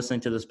I'm listening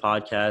to this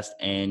podcast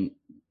and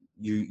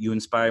you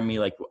inspire me.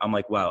 Like I'm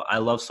like, wow, I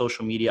love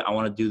social media. I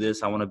want to do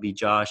this. I want to be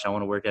Josh. I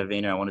want to work at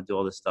Vayner. I want to do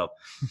all this stuff.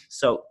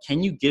 So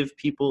can you give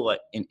people like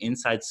an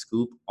inside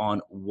scoop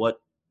on what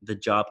the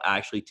job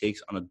actually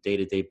takes on a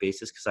day-to-day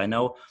basis? Because I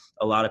know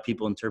a lot of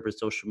people interpret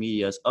social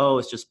media as, oh,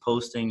 it's just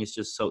posting, it's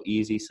just so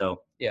easy.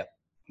 So Yeah.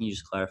 can you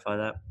just clarify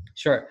that?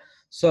 Sure.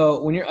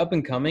 So when you're up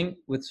and coming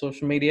with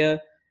social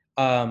media,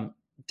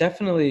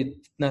 definitely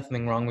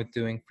nothing wrong with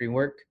doing free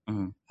work.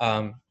 Mhm.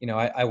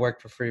 I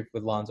worked for free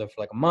with Lonzo for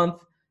like a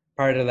month.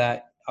 Prior to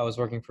that, I was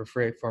working for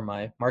free for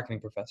my marketing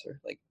professor.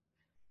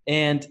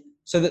 And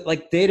so that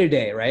like day to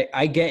day, right?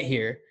 I get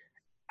here,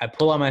 I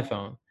pull out my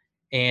phone,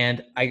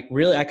 and I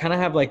kind of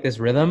have like this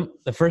rhythm.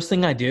 The first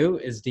thing I do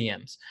is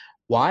DMs.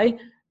 Why?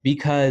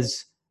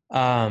 Because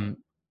um,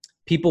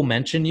 people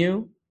mention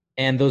you,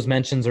 and those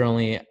mentions are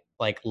only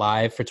like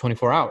live for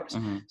 24 hours.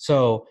 Mhm.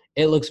 So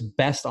it looks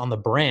best on the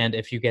brand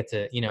if you get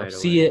to, Right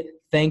see away. it,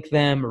 thank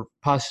them, or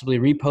possibly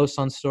repost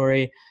on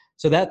story.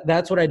 So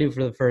that's what I do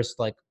for the first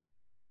like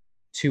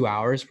 2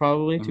 hours,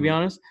 probably, to be Mhm.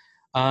 honest.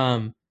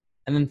 And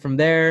then from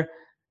there,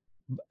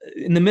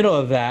 in the middle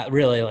of that,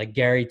 really, like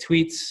Gary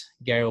tweets,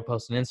 Gary will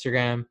post an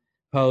Instagram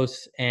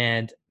post,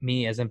 and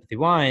me as Empathy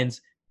Wines,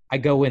 I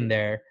go in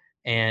there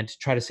and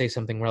try to say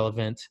something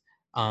relevant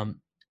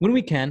when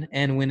we can,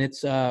 and when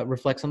it's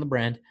reflects on the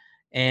brand.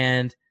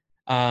 And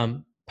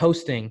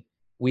posting,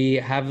 we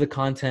have the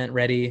content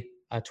ready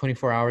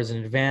 24 hours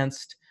in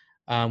advance.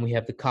 We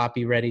have the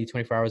copy ready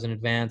 24 hours in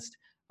advance.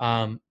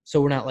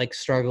 So we're not like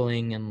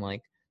struggling and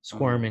like Mhm.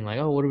 squirming, like,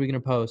 oh, what are we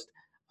going to post?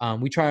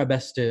 We try our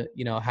best to,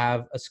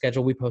 have a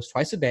schedule. We post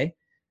twice a day.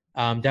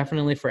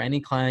 Definitely for any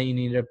client, you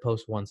need to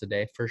post once a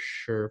day for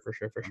sure, for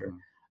sure, for sure,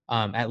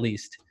 Mhm. at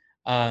least.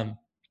 Um,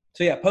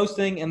 so yeah,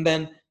 posting, and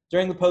then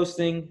during the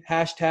posting,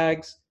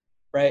 hashtags,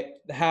 right?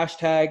 The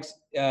hashtags,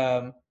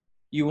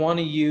 you want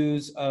to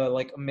use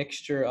like a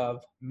mixture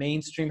of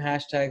mainstream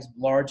hashtags,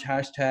 large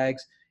hashtags,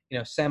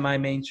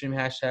 semi-mainstream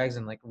hashtags,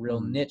 and like real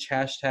Mhm. niche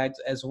hashtags,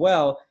 as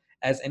well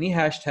as any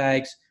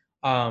hashtags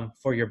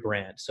for your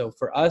brand. So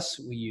for us,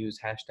 we use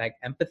hashtag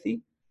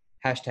empathy,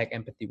 hashtag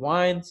empathy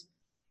wines,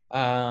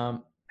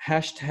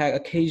 hashtag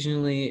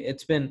occasionally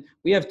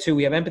we have two.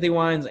 We have empathy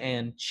wines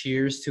and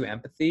cheers to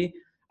empathy.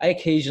 I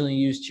occasionally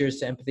use cheers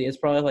to empathy. It's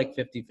probably like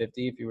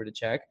 50-50 if you were to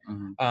check.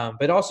 Mhm.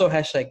 But also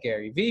hashtag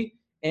Gary V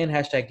and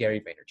hashtag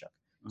Gary Vaynerchuk.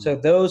 Mhm. So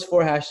those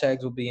four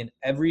hashtags will be in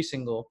every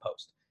single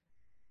post.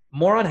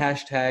 More on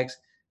hashtags.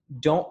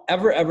 Don't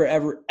ever, ever,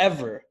 ever,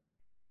 ever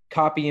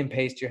copy and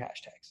paste your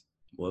hashtags.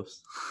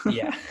 Whoops.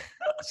 Yeah.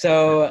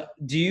 So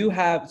you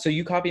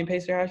copy and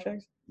paste your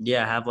hashtags?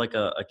 Yeah, I have like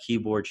a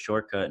keyboard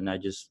shortcut, and I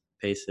just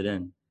paste it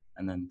in,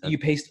 and then You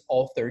paste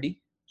all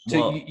 30?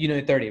 So well, you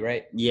know 30,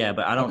 right? yeah,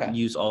 but I don't Okay.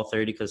 use all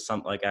 30 because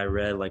some like I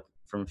read like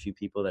from a few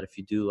people that if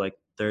you do like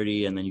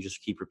 30 and then you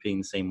just keep repeating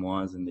the same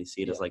ones and they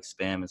see it as Yeah. like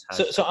spam as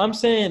So hashtag. I'm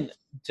saying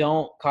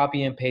don't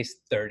copy and paste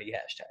 30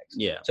 hashtags.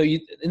 Yeah. So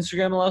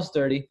Instagram allows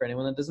 30 for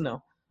anyone that doesn't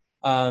know.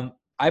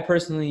 I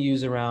personally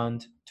use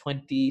around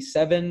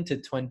 27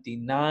 to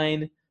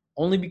 29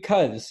 only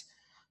because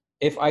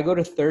if I go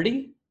to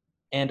 30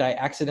 and I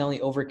accidentally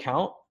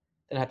overcount,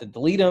 then I have to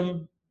delete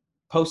them,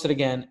 post it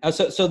again.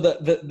 So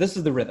this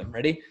is the rhythm.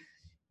 Ready?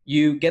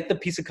 You get the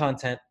piece of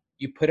content,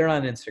 you put it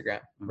on Instagram,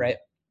 right?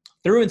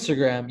 Through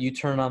Instagram, you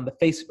turn on the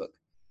Facebook.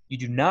 You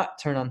do not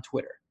turn on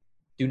Twitter.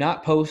 Do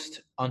not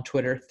post on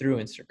Twitter through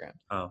Instagram.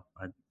 Oh,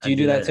 Do you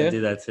do that too? I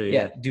do that too.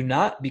 Yeah. Do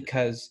not,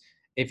 because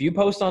if you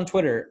post on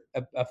Twitter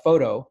a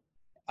photo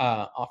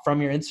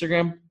from your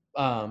Instagram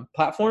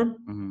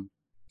platform,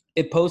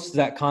 it posts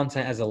that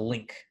content as a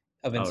link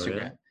of Instagram. Oh,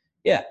 really?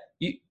 Yeah.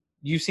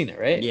 You've seen it,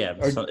 right? Yeah,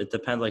 but so it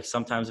depends. Like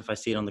sometimes if I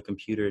see it on the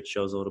computer, it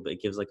shows a little bit.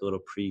 It gives like a little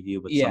preview,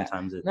 but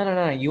sometimes it.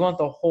 No. You want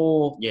the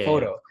whole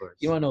photo. Yeah, of course.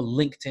 You want no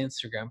link to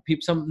Instagram.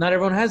 Not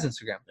everyone has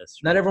Instagram. That's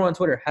true. Not everyone on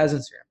Twitter has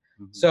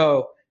Instagram.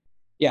 So,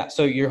 yeah.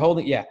 So you're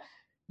holding. Yeah,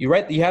 you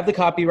have the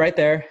copy right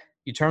there.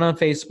 You turn on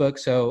Facebook,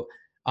 so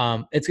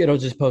it'll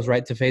just post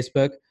right to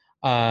Facebook.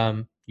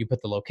 You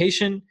put the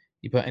location.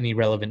 You put any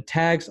relevant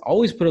tags.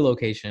 Always put a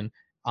location.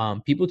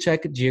 People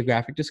check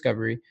geographic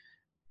discovery.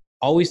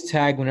 Always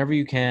tag whenever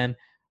you can.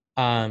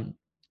 And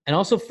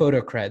also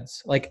photo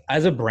creds. Like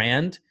as a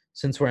brand,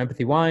 since we're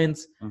Empathy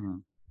Wines,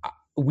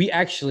 we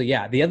actually,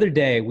 the other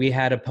day we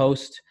had a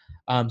post.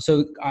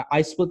 So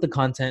I split the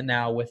content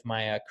now with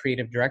my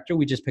creative director.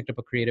 We just picked up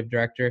a creative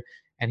director,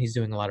 and he's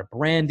doing a lot of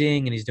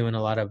branding and he's doing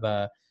a lot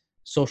of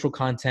social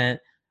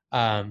content.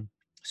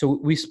 So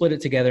we split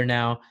it together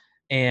now,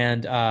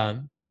 and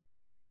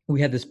we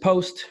had this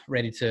post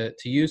ready to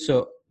use.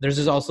 So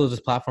there's also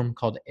this platform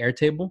called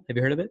Airtable. Have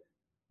you heard of it?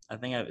 I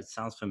think it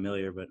sounds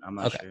familiar, but I'm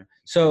not sure.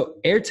 So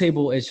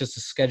Airtable is just a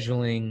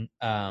scheduling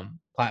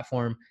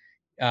platform.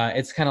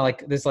 It's kind of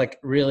like this, like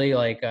really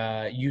like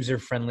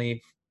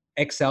user-friendly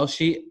Excel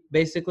sheet,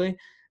 basically,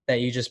 that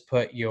you just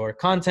put your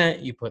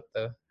content, you put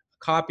the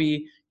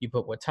copy, you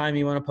put what time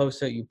you want to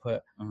post it, you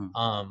put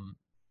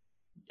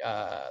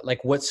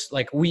like what's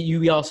like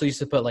we also used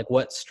to put like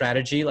what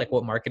strategy, like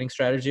what marketing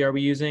strategy are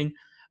we using.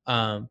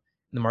 The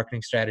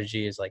marketing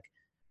strategy is like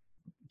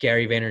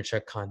Gary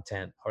Vaynerchuk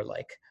content, or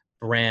like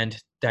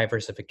brand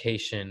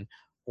diversification,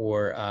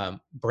 or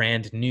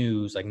brand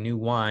news, like new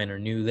wine or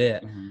new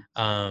lit,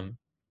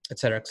 et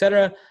cetera, et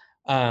cetera.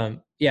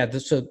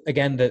 So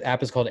again, the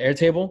app is called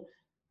Airtable.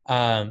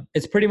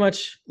 It's pretty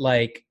much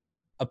like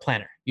a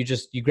planner.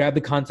 You grab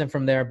the content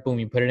from there, boom,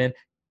 you put it in.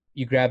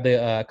 You grab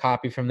the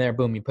copy from there,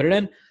 boom, you put it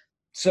in.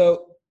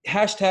 So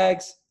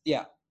hashtags, you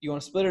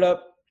want to split it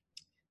up.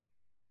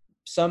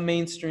 Some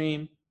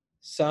mainstream,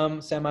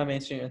 some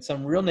semi-mainstream, and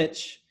some real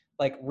niche.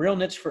 Like real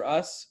niche for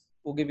us,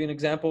 we'll give you an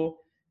example.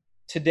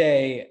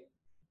 Today,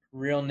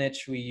 real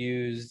niche, we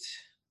used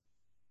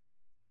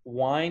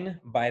wine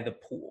by the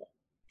pool.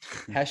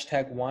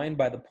 Hashtag wine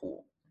by the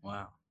pool.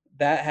 Wow.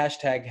 That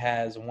hashtag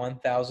has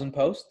 1,000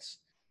 posts.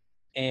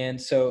 And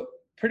so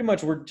pretty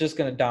much we're just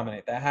going to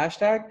dominate that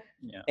hashtag.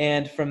 Yeah.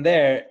 And from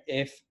there,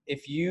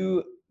 if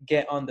you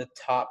get on the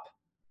top,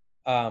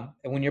 and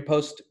when your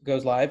post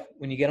goes live,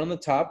 when you get on the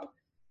top,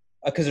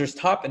 because there's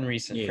top and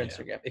recent for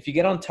Instagram. If you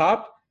get on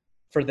top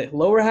for the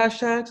lower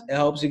hashtags, it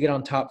helps you get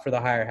on top for the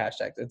higher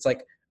hashtags. It's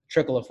like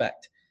trickle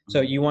effect.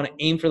 So you want to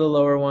aim for the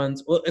lower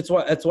ones. Well, that's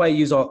why I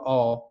use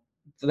all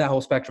that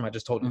whole spectrum I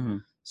just told you.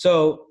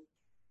 So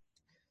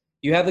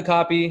you have the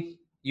copy,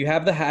 you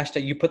have the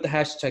hashtag, you put the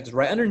hashtags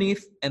right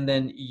underneath, and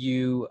then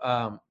you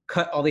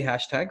cut all the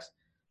hashtags.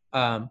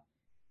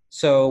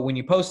 So when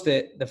you post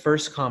it, the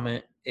first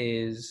comment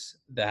is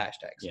the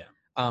hashtags. Yeah.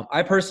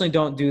 I personally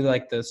don't do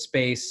like the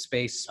space,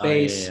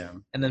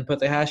 and then put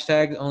the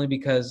hashtag, only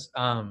because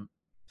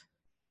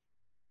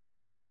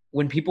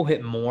when people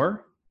hit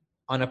more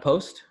on a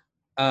post,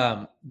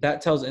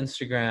 that tells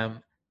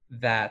Instagram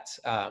that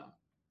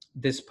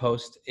this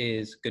post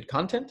is good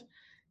content,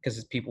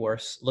 because people are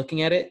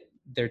looking at it,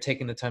 they're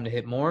taking the time to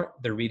hit more,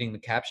 they're reading the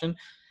caption.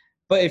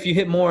 But if you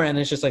hit more and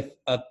it's just like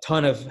a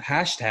ton of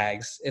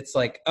hashtags, it's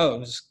like,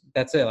 oh,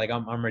 that's it. Like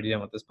I'm already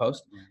done with this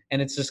post,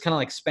 and it's just kind of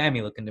like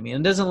spammy looking to me,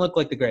 and it doesn't look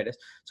like the greatest.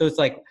 So it's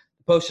like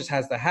the post just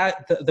has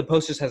the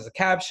post just has the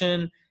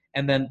caption,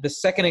 and then the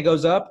second it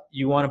goes up,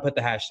 you want to put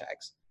the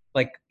hashtags,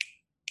 like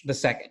the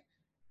second.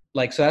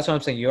 Like, so that's what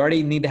I'm saying. You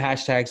already need the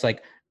hashtags.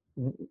 Like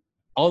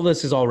all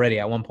this is already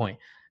at one point,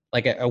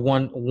 like at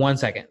 1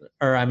 second,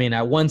 or I mean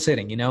at one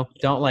sitting,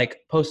 Don't like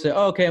post it.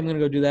 Oh, okay, I'm going to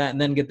go do that,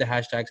 and then get the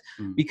hashtags.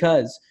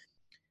 Because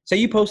say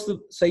you post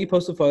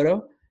the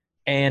photo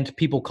and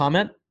people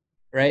comment,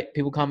 right?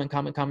 People comment,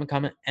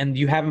 and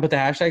you haven't put the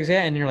hashtags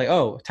yet. And you're like,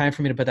 oh, time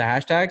for me to put the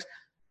hashtags.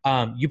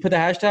 You put the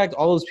hashtags,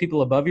 all those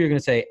people above you are going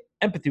to say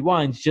Empathy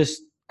Wines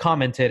just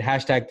commented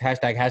hashtag,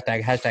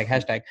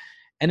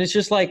 and it's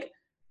just like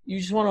you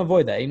just want to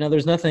avoid that.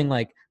 There's nothing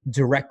like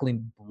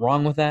directly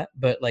wrong with that,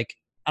 but like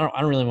I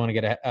don't really want to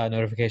get a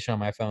notification on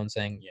my phone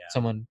saying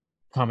someone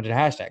commented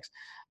hashtags.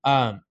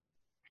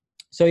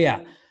 So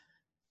yeah,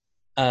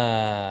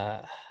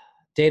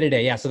 day to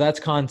day, yeah. So that's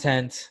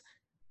content.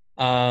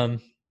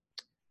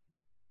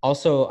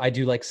 Also, I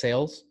do like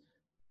sales,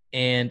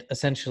 and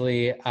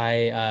essentially,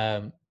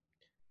 I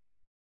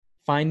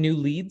find new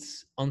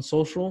leads on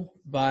social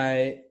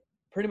by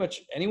pretty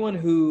much anyone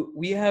who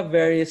we have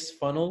various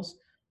funnels.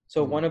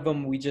 So one of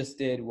them we just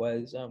did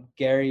was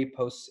Gary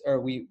posts,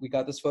 or we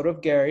got this photo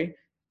of Gary,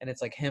 and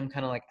it's like him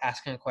kind of like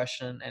asking a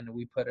question, and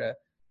we put a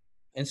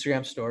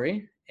Instagram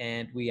story,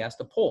 and we asked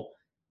a poll: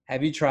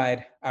 have you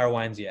tried our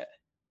wines yet?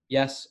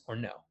 Yes or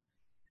no?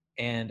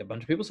 And a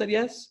bunch of people said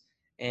yes,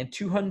 and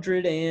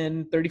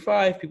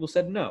 235 people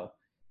said no.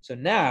 So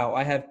now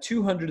I have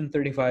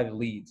 235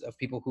 leads of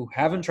people who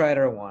haven't tried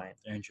our wine,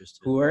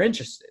 who are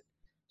interested.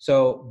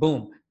 So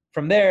boom,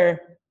 from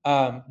there,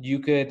 you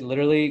could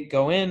literally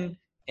go in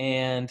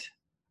and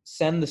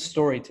send the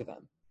story to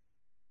them,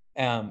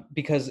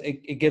 because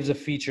it gives a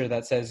feature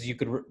that says you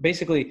could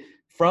basically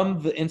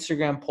from the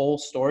Instagram poll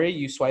story,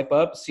 you swipe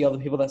up, see all the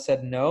people that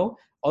said no.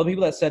 All the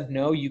people that said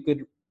no, you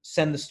could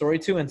send the story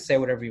to and say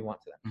whatever you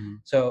want to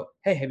them. So,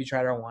 hey, have you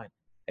tried our wine?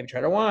 Have you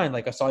tried our wine?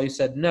 Like I saw you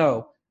said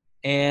no.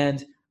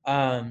 And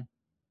a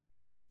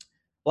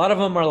lot of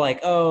them are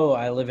like, oh,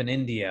 I live in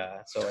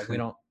India. So like we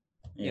don't,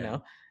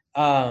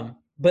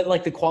 but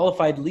like the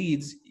qualified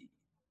leads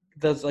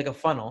does like a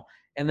funnel.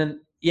 And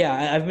then,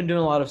 I've been doing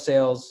a lot of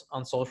sales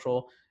on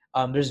social.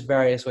 There's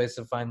various ways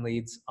to find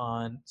leads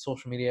on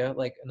social media.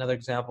 Like another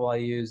example I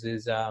use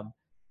is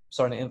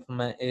starting to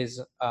implement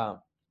is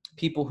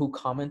people who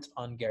comment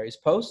on Gary's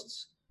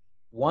posts.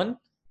 One,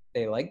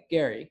 they like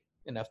Gary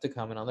enough to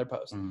comment on their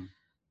post.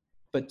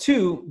 But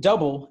two,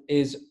 double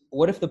is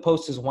what if the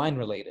post is wine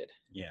related?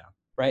 Yeah.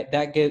 Right?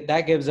 That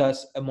gives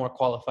us a more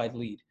qualified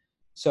lead.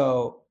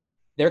 So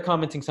they're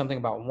commenting something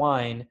about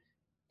wine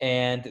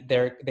and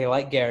they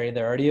like Gary,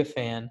 they're already a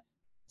fan.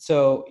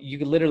 So you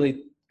could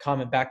literally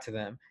comment back to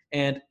them.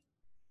 And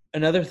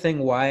another thing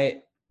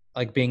why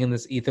like being in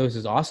this ethos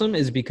is awesome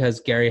is because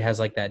Gary has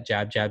like that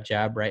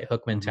jab, right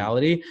hook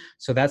mentality.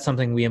 So that's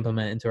something we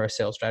implement into our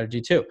sales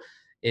strategy too,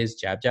 is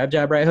jab,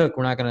 right hook.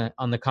 We're not going to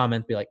on the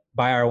comment be like,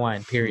 buy our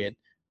wine, period.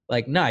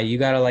 Like, nah, you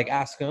got to like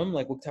ask them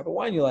like what type of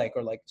wine you like,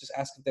 or like just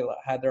ask if they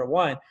had their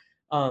wine.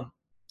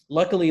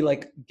 Luckily,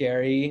 like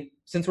Gary,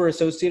 since we're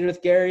associated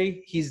with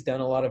Gary, he's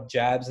done a lot of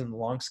jabs in the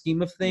long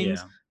scheme of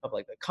things of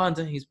like the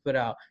content he's put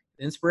out,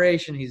 the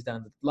inspiration he's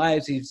done, the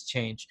lives he's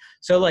changed.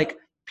 So like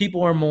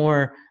people are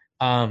more,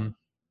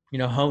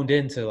 honed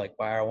into like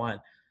buy our wine.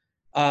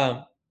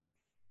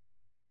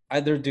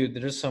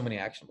 There's so many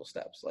actionable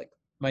steps. Like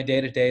my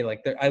day to day,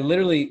 like I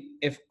literally,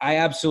 if I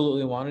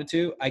absolutely wanted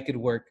to, I could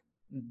work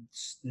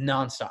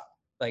nonstop.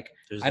 Like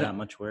there's not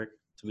much work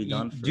to be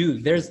done.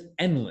 There's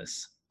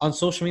endless on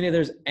social media.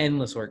 There's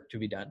endless work to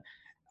be done.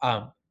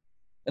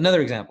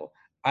 Another example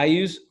I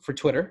use for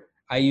Twitter.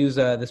 I use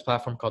this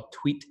platform called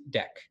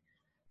TweetDeck.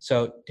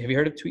 So have you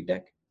heard of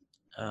TweetDeck?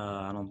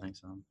 I don't think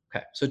so.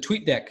 Okay. So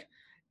TweetDeck,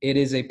 it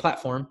is a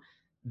platform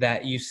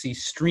that you see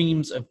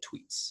streams of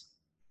tweets.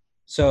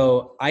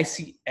 So I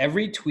see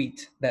every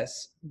tweet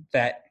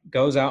that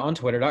goes out on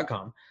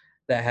twitter.com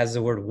that has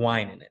the word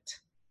wine in it.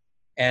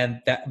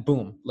 And that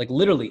boom, like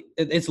literally,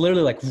 it's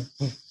literally like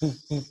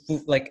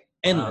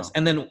endless. Wow.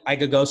 And then I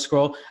could go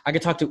scroll. I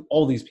could talk to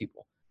all these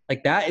people.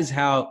 Like that is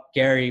how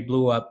Gary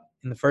blew up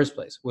in the first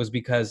place, was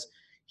because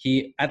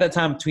he, at that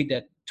time,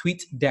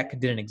 TweetDeck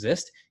didn't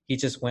exist. He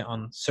just went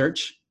on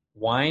search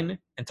wine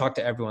and talked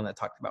to everyone that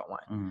talked about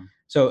wine.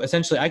 So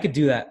essentially I could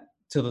do that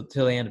till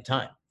the end of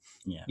time,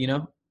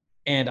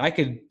 and I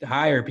could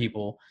hire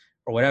people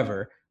or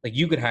whatever. Like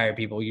you could hire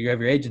people, you have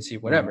your agency,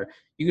 whatever.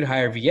 You could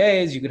hire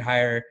VAs, you could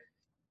hire,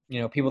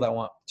 people that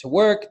want to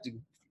work,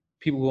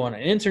 people who want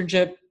an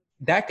internship.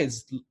 That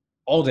is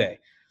all day.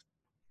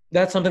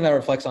 That's something that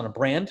reflects on a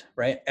brand,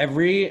 right?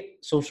 Every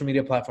social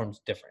media platform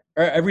is different,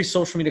 or every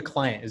social media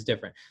client is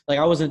different. Like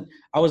I wasn't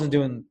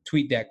doing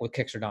TweetDeck with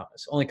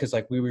Kixerdamus, only because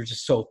like we were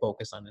just so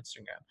focused on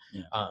Instagram.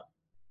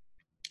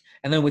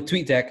 And then with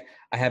TweetDeck,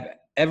 I have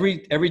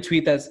every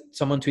tweet that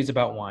someone tweets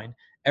about wine,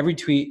 every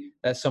tweet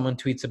that someone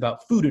tweets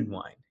about food and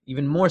wine,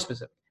 even more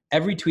specific,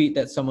 every tweet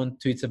that someone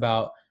tweets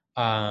about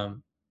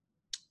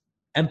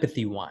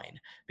empathy wine,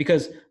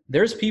 because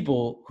there's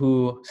people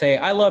who say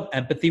I love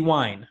empathy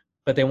wine,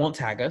 but they won't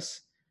tag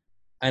us,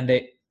 and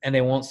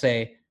they won't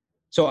say.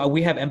 So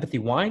we have empathy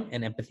wine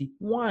and empathy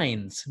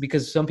wines,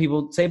 because some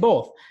people say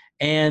both,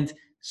 and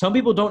some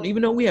people don't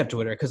even know we have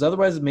Twitter, because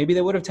otherwise maybe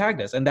they would have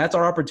tagged us, and that's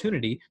our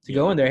opportunity to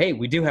go in there. Hey,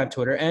 we do have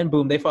Twitter, and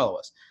boom, they follow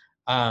us.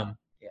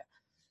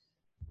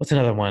 What's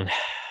another one?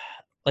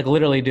 Like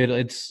literally, dude,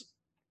 it's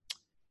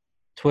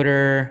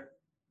Twitter.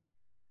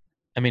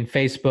 I mean,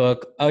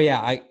 Facebook. Oh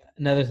yeah,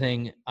 another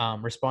thing.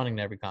 Responding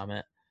to every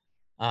comment.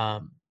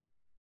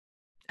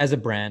 As a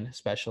brand,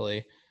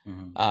 especially,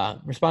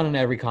 Responding to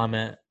every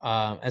comment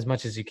as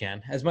much as you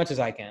can, as much as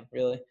I can,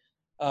 really,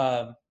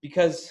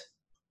 because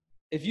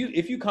if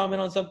you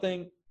comment on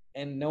something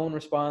and no one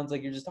responds,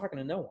 like you're just talking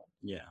to no one.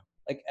 Yeah.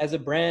 Like as a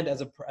brand,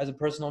 as a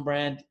personal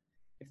brand,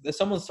 if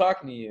someone's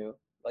talking to you,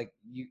 like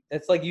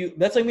that's like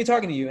me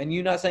talking to you and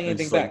you not saying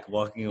anything Just back. like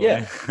walking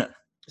Yeah. away.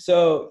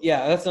 So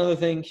yeah, that's another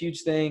thing,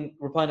 huge thing.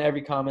 Replying to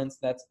every comments.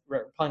 That's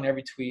replying to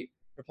every tweet.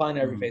 Replying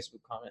to every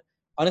Facebook comment.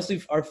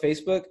 Honestly, our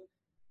Facebook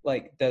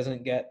like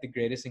doesn't get the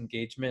greatest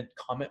engagement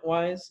comment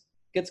wise.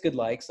 Gets good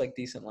likes, like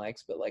decent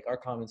likes, but like our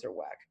comments are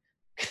whack.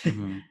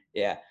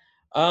 Yeah.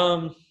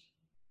 Sheesh.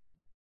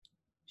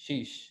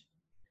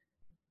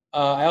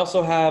 I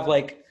also have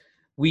like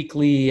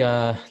weekly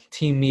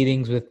team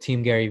meetings with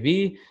Team Gary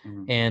V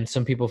and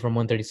some people from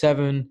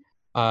 137.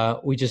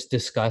 We just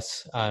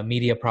discuss our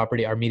media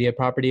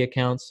property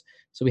accounts.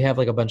 So we have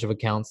like a bunch of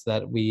accounts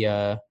that we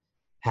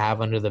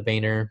have under the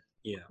Vayner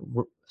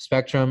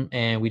spectrum,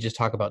 and we just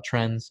talk about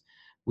trends.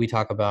 We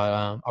talk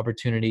about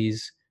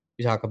opportunities.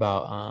 We talk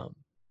about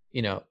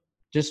we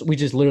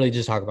just literally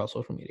just talk about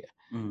social media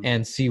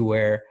and see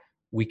where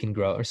we can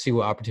grow or see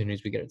what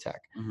opportunities we get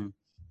attack.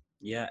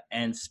 Yeah,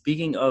 and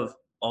speaking of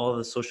all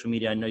the social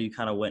media, I know you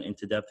kind of went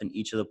into depth in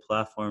each of the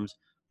platforms.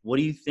 What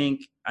do you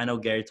think? I know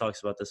Gary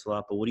talks about this a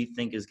lot, but what do you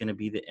think is going to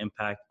be the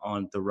impact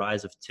on the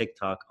rise of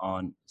TikTok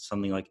on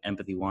something like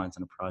Empathy Wines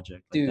and a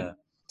project like that?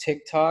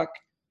 TikTok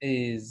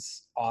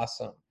is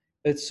awesome.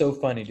 It's so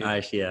funny, dude.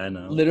 Actually, yeah, I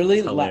know.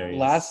 Literally,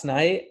 last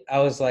night, I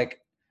was like,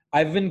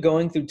 I've been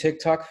going through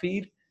TikTok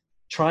feed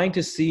trying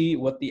to see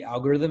what the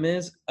algorithm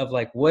is of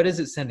like, what is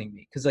it sending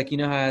me? Because like, you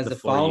know how it has the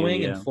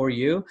following and for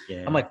you.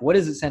 I'm like, what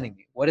is it sending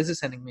me? What is it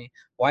sending me?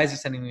 Why is it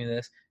sending me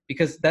this?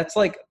 Because that's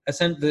like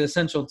the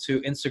essential to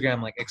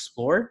Instagram, like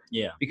Explore.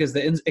 Yeah. Because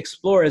the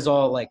Explore is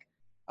all like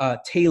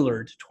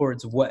tailored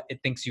towards what it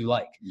thinks you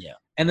like. Yeah.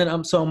 And then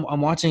I'm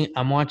watching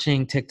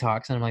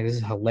TikToks and I'm like, this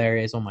is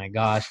hilarious. Oh my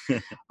gosh.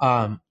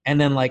 And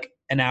then like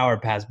an hour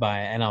passed by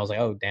and I was like,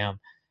 oh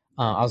damn.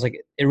 I was like,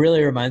 it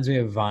really reminds me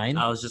of Vine.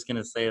 I was just going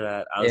to say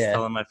that. I was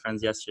telling my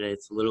friends yesterday,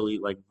 it's literally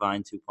like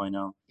Vine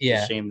 2.0. Yeah.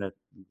 It's a shame that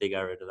they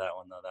got rid of that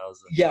one, though.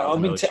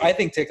 I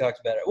think TikTok's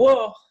better.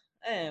 Well,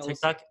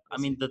 TikTok, I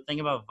mean, the thing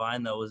about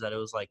Vine, though, was that it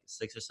was like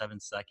 6 or 7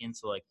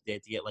 seconds. So, like, they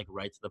had to get, like,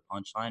 right to the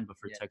punchline. But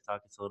for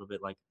TikTok, it's a little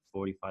bit like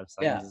 45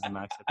 seconds is the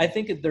max. I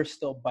think they're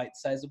still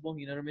bite-sizable.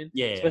 You know what I mean?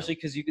 Yeah. Especially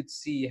because you could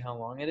see how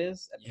long it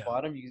is at the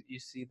bottom. You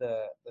see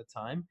the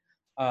time.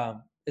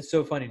 It's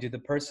so funny, dude. The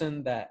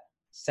person that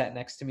sat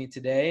next to me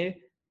today,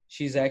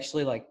 she's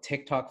actually like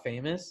TikTok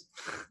famous.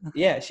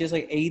 Yeah, she has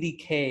like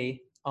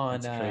 80K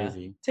on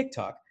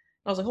TikTok.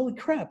 And I was like, holy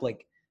crap!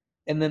 Like,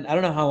 and then I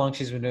don't know how long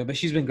she's been doing, but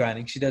she's been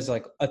grinding. She does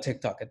like a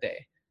TikTok a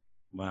day.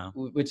 Wow,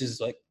 which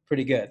is like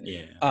pretty good.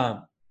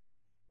 Yeah.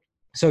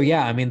 So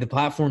yeah, I mean the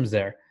platform's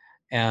there.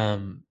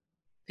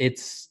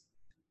 It's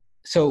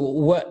so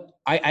what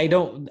I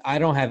don't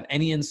have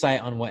any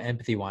insight on what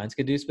Empathy Wines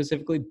could do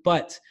specifically,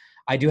 but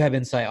I do have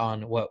insight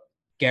on what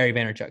Gary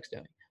Vaynerchuk's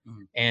doing.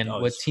 And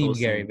what Team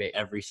Gary V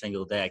every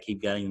single day. I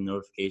keep getting the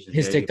notifications.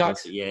 His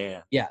TikToks?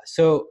 Yeah.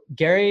 So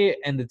Gary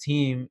and the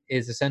team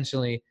is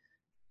essentially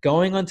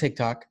going on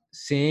TikTok,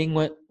 seeing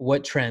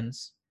what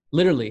trends.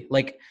 Literally,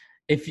 like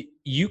if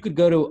you could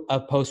go to a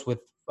post with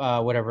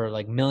whatever,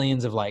 like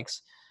millions of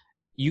likes,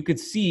 you could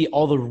see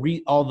all the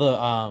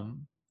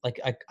like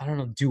I don't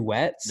know,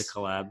 duets, the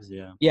collabs,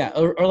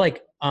 or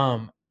like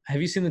have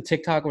you seen the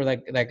TikTok where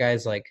like that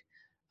guy's like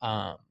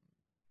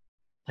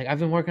I've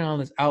been working on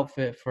this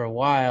outfit for a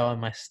while and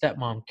my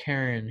stepmom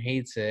Karen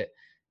hates it.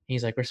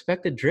 He's like,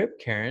 respect the drip,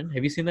 Karen.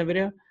 Have you seen that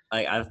video?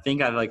 I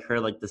think I've like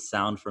heard like the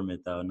sound from it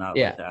though, not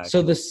like the actual.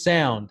 So the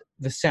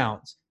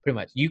sounds pretty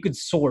much you could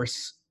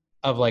source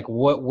of like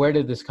where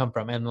did this come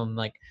from, and then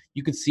like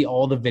you could see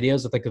all the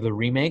videos of like the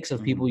remakes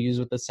of people use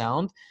with the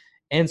sound,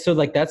 and so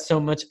like that's so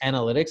much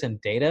analytics and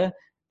data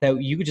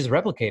that you could just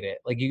replicate it.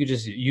 Like you could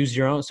just use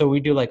your own. So we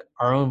do like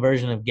our own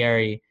version of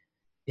Gary.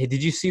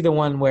 Did you see the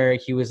one where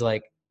he was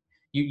like?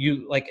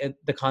 You like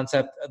the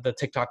concept, the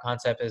TikTok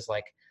concept is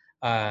like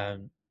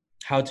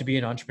how to be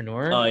an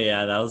entrepreneur. Oh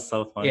yeah, that was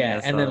so funny. Yeah,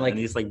 and then like and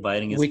he's like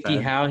biting his Wiki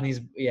pen. how and he's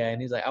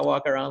like I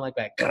walk around like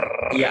that.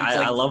 Yeah,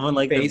 I love when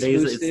like the bass,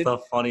 it's the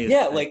funniest.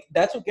 Yeah, like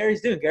that's what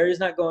Gary's doing. Gary's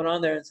not going on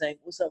there and saying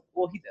what's up.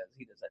 Well, he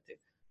does that too.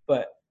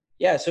 But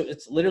yeah, so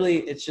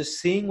it's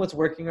just seeing what's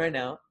working right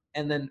now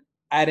and then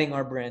adding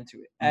our brand to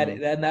it.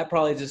 And that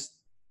probably just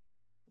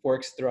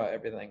works throughout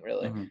everything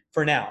really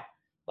for now.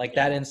 Like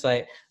that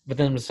insight. But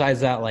then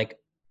besides that, like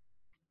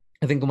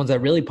I think the ones that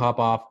really pop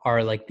off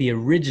are like the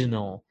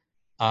original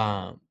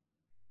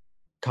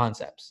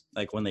concepts.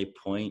 Like when they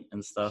point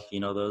and stuff, you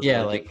know, those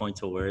like they point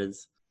to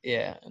words.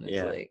 Yeah. And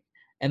it's like,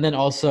 and then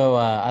also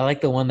I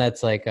like the one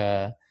that's like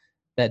that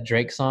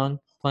Drake song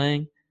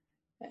playing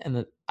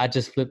and I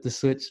just flip the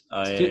switch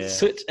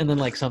and then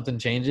like something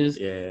changes.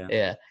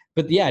 Yeah.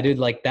 But yeah, dude,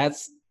 like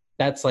that's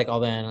like all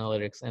the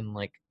analytics and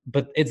like,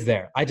 but it's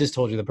there. I just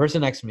told you the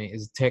person next to me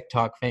is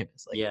TikTok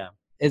famous. Like,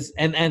 it's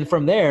and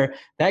from there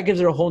that gives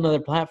her a whole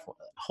nother platform,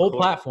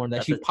 platform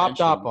that she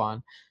popped up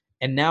on,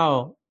 and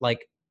now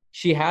like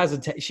she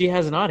has she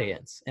has an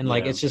audience, and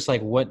like Yeah. it's just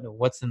like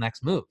what's the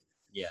next move?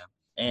 Yeah.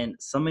 And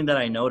something that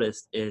I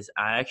noticed is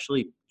I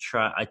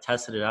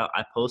tested it out.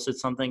 I posted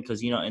something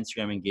because,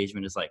 Instagram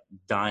engagement is like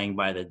dying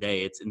by the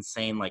day. It's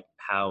insane, like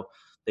how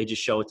they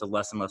just show it to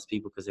less and less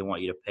people because they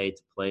want you to pay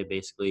to play,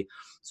 basically.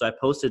 So I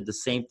posted the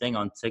same thing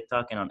on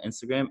TikTok and on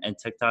Instagram, and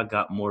TikTok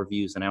got more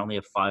views. And I only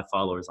have 5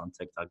 followers on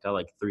TikTok, got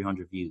like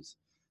 300 views.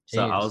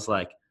 So I Jeez. was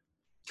like,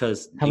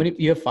 because How many?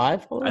 You have 5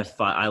 I followers?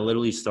 I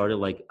literally started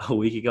like a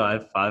week ago. I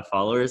have 5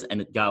 followers,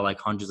 and it got like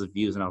hundreds of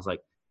views. And I was like,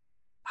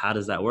 how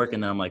does that work?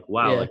 And then I'm like,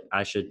 wow, Yeah. like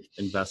I should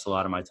invest a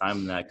lot of my time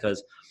in that,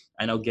 because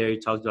I know Gary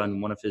talked about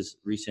in one of his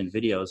recent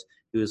videos,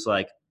 he was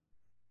like,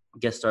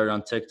 get started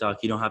on TikTok.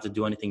 You don't have to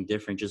do anything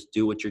different. Just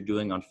do what you're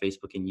doing on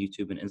Facebook and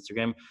YouTube and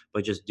Instagram,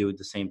 but just do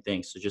the same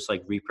thing. So just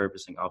like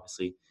repurposing,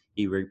 obviously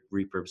he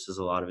repurposes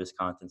a lot of his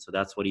content. So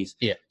that's what he's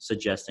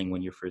suggesting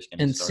when you're first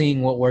getting And started.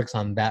 seeing what works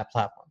on that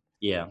platform.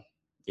 Yeah.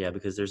 Yeah.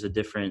 Because there's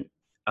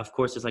of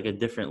course, there's like a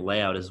different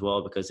layout as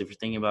well, because if you're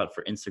thinking about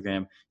for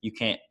Instagram, you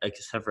can't,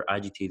 except for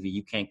IGTV,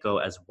 you can't go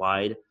as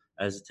wide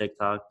as the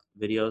TikTok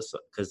videos,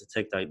 because the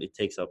TikTok, it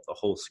takes up the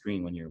whole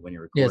screen when you're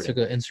recording. Yeah, it's like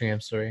an Instagram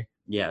story.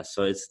 Yeah,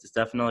 so it's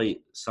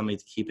definitely something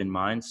to keep in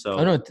mind.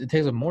 So no, it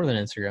takes up more than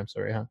Instagram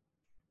story, huh?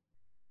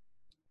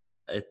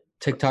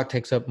 TikTok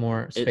takes up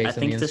more space. I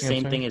think than the Instagram same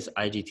story? thing as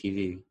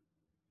IGTV.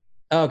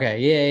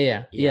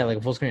 Okay, yeah, like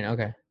a full screen.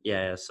 Okay.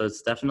 Yeah, so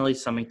it's definitely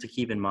something to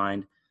keep in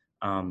mind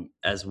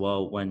as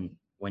well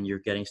when you're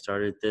getting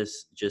started.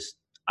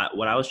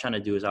 What I was trying to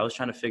do is I was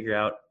trying to figure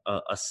out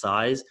a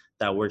size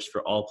that works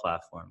for all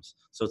platforms.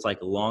 So it's like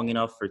long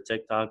enough for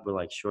TikTok, but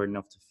like short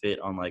enough to fit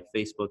on like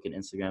Facebook and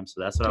Instagram.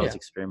 So that's what I was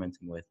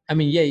experimenting with. I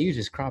mean, yeah, you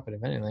just crop it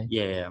if anything.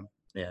 Yeah.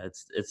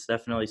 It's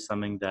definitely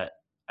something that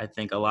I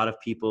think a lot of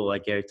people,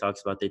 like Gary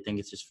talks about, they think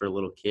it's just for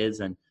little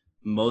kids, and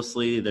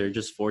mostly they're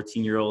just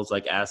 14-year-olds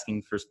like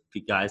asking for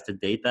guys to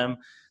date them.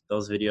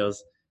 Those videos,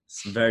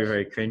 it's very,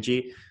 very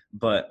cringy.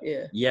 But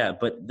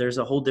but there's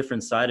a whole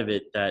different side of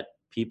it that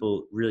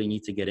people really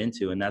need to get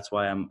into, and that's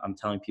why I'm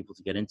telling people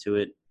to get into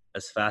it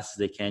as fast as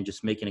they can.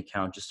 Just make an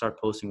account, just start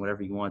posting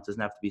whatever you want. It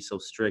doesn't have to be so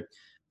strict,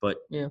 but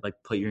like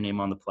put your name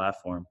on the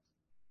platform.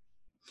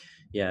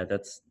 Yeah,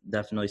 that's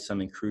definitely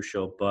something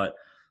crucial. But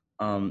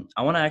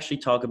I want to actually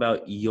talk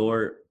about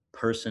your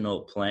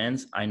personal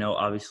plans. I know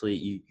obviously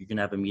you're going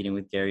to have a meeting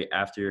with Gary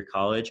after your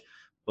college,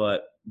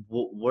 but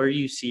where do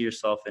you see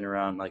yourself in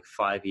around like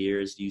 5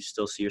 years? Do you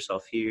still see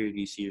yourself here? Do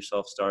you see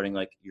yourself starting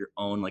like your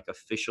own like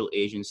official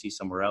agency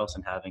somewhere else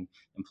and having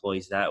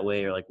employees that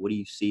way? Or like, what do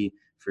you see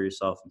for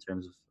yourself in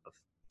terms of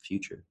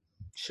future?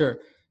 Sure.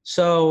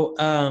 So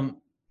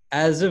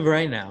as of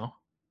right now,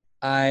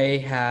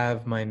 I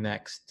have my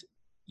next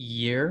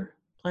year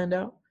planned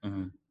out,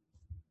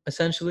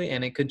 essentially,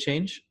 and it could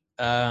change.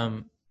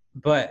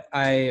 But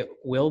I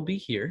will be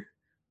here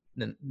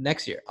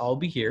next year. I'll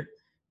be here,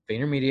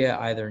 VaynerMedia,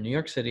 either New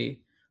York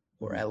City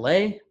or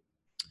LA,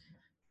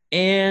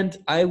 and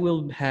I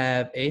will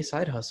have a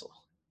side hustle,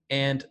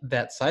 and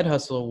that side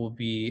hustle will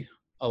be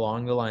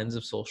along the lines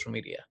of social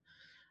media,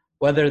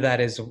 whether that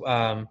is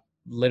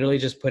literally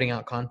just putting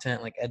out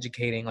content, like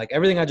educating, like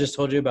everything I just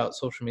told you about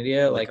social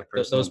media, like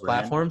those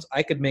platforms.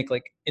 I could make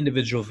like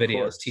individual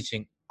videos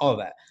teaching all of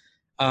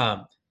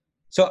that.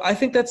 So I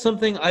think that's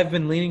something I've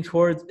been leaning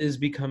towards, is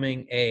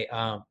becoming a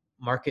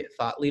market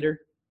thought leader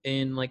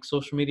in like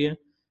social media.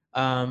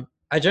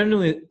 I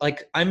generally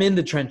like, I'm in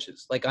the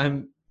trenches, like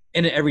I'm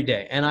in it every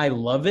day and I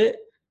love it.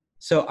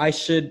 So I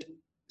should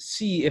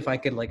see if I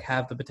could like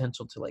have the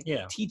potential to like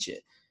teach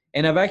it.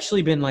 And I've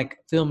actually been like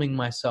filming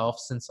myself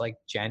since like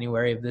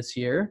January of this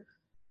year.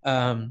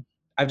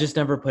 I've just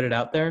never put it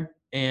out there.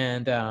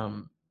 And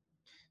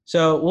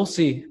so we'll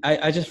see.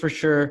 I just for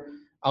sure,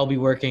 I'll be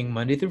working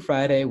Monday through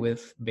Friday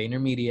with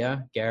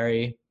VaynerMedia,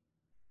 Gary.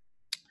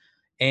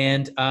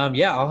 And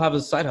I'll have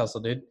a side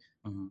hustle, dude.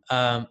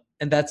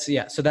 And that's,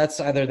 so that's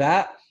either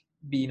that,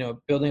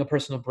 building a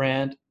personal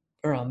brand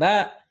around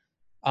that.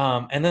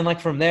 And then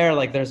like from there,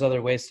 like there's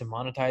other ways to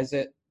monetize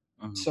it.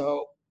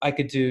 So I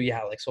could do,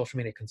 like social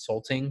media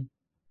consulting.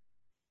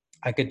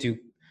 I could do,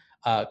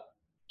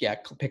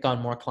 pick on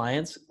more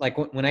clients. Like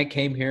when I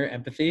came here,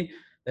 Empathy,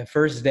 the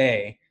first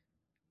day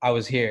I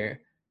was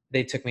here,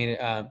 they took me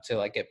to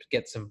like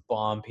get some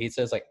bomb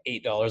pizza. It's like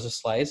 $8 a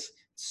slice.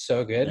 It's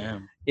so good.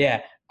 Damn.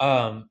 Yeah.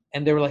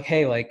 And they were like,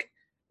 hey, like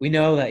we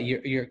know that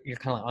you're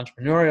kind of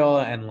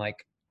entrepreneurial, and like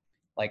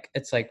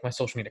it's like my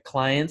social media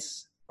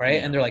clients, right? Yeah.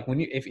 And they're like,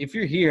 if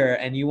you're here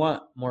and you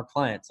want more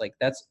clients, like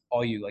that's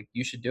all you like,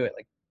 you should do it.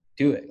 Like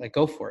do it, like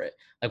go for it.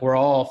 Like we're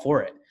all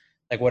for it.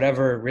 Like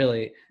whatever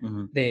really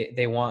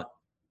they want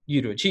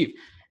you to achieve.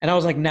 And I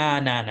was like, nah.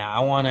 I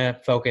want to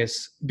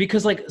focus,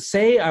 because like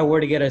say I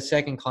were to get a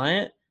second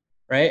client,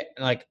 right?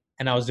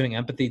 And I was doing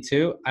Empathy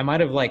too, I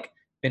might have like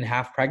been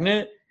half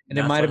pregnant, and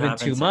it might have been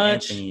too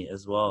much. Anthony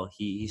as well.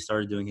 He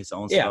started doing his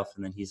own stuff,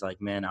 and then he's like,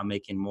 man, I'm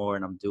making more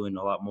and I'm doing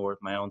a lot more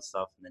with my own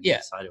stuff. And then he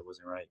decided it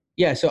wasn't right.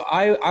 Yeah. So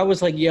I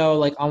was like, yo,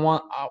 like I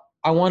want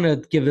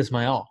to give this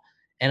my all,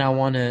 and I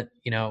want to,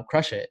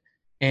 crush it.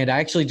 And I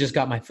actually just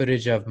got my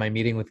footage of my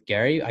meeting with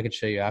Gary. I could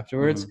show you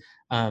afterwards.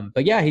 Mm-hmm.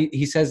 But yeah,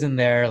 he says in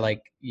there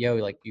like, yo,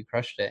 like you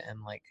crushed it,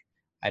 and like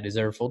I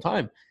deserve full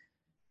time.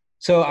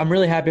 So I'm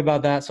really happy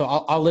about that. So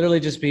I'll literally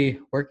just be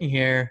working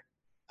here,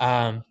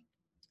 and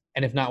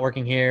if not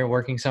working here,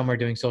 working somewhere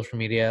doing social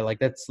media. Like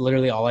that's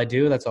literally all I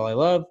do. That's all I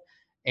love.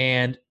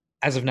 And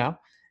as of now,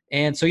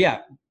 and so yeah,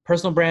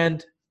 personal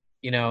brand,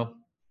 you know,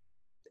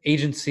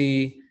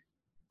 agency,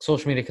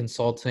 social media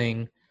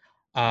consulting,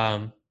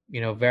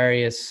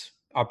 various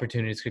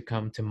opportunities could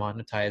come to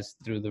monetize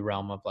through the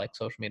realm of like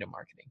social media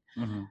marketing.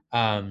 Mm-hmm.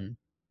 Um,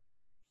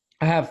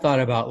 I have thought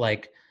about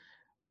like,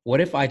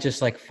 what if I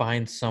just like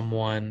find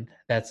someone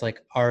that's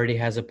like already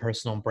has a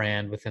personal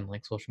brand within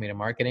like social media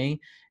marketing?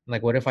 And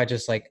like, what if I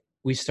just like,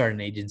 we start an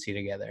agency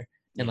together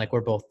and Yeah. like,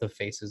 we're both the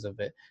faces of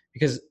it?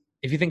 Because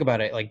if you think about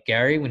it, like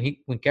Gary,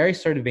 when Gary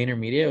started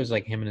VaynerMedia, it was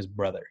like him and his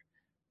brother,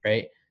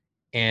 right?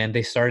 And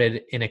they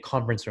started in a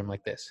conference room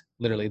like this.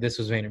 Literally, this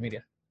was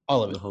VaynerMedia,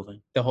 all of The it, whole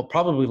thing. the whole,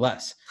 probably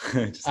less.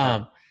 Just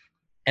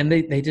And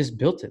they just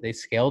built it, they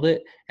scaled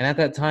it. And at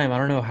that time, I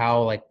don't know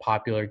how like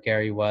popular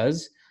Gary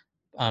was.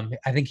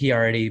 I think he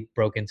already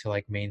broke into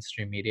like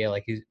mainstream media.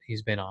 Like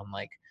he's been on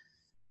like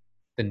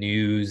the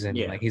news, and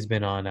yeah. like he's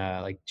been on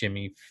like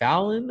Jimmy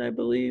Fallon, I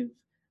believe,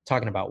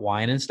 talking about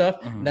wine and stuff.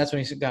 Mm-hmm. And that's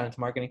when he got into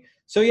marketing.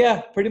 So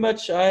yeah, pretty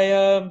much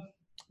I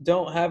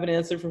don't have an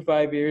answer for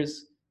 5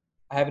 years.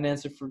 I have an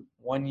answer for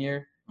 1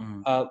 year.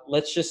 Mm-hmm.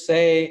 Let's just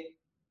say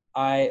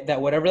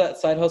that whatever that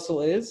side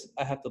hustle is,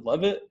 I have to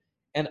love it.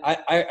 And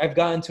I've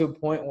gotten to a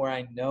point where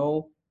I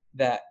know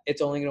that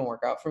it's only going to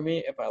work out for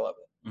me if I love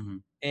it. Mm-hmm.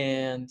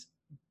 And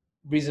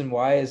reason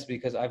why is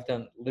because I've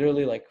done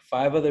literally like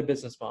 5 other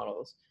business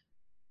models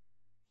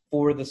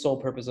for the sole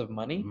purpose of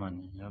money.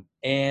 Yep.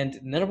 And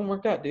none of them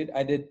worked out, dude.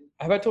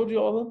 Have I told you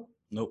all of them?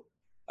 Nope.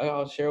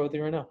 I'll share it with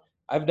you right now.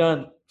 I've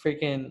done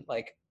freaking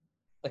like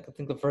I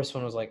think the first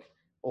one was like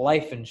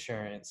life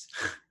insurance.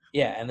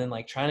 Yeah, and then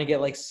like trying to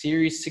get like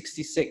Series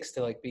 66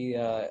 to like be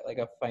like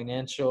a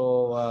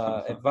financial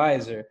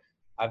advisor.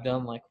 I've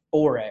done like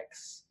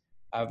Forex.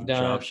 I've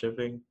done drop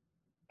shipping.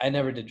 I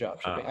never did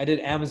drop shipping. I did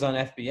Amazon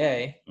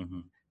FBA.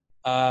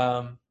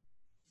 Mm-hmm.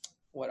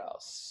 What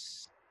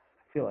else?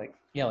 I feel like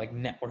like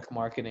network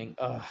marketing.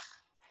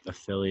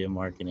 Affiliate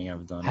marketing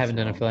I've done. I haven't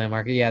done affiliate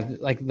marketing. Yeah,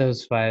 like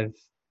those 5.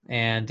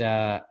 And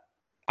I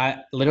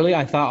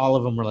thought all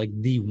of them were like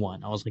the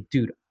one. I was like,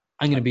 dude,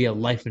 I'm gonna be a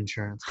life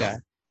insurance guy.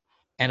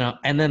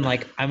 And then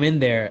like I'm in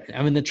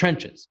the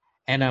trenches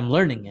and I'm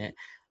learning it.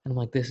 And I'm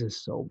like, this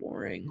is so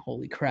boring.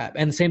 Holy crap.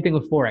 And the same thing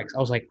with Forex. I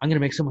was like, I'm going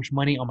to make so much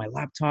money on my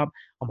laptop,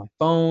 on my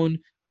phone,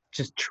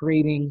 just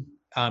trading,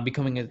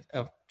 becoming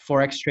a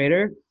Forex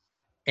trader.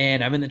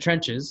 And I'm in the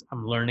trenches.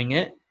 I'm learning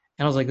it.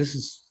 And I was like, this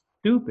is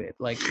stupid.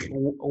 Like,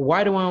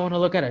 why do I want to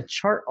look at a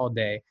chart all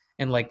day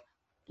and like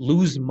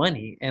lose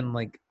money and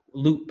like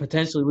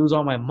potentially lose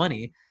all my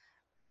money?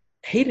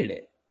 Hated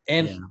it.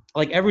 And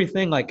like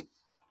everything, like,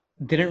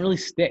 didn't really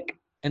stick.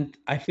 And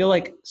I feel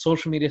like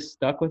social media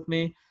stuck with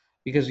me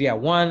because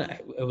one,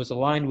 it was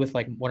aligned with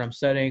like what I'm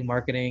studying,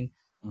 marketing.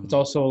 Mm-hmm. It's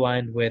also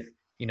aligned with,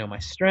 my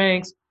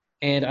strengths.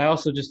 And I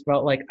also just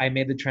felt like I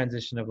made the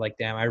transition of like,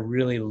 damn, I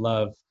really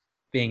love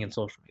being in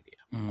social media.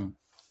 Mm-hmm.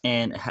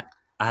 And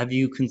have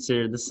you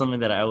considered, this is something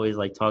that I always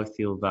like talk to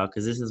you about,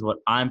 because this is what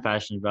I'm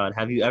passionate about.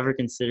 Have you ever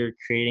considered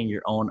creating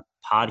your own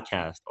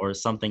podcast or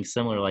something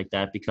similar like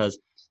that? Because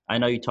I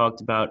know you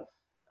talked about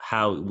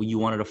how you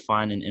wanted to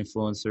find an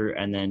influencer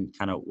and then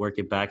kind of work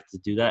it back to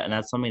do that. And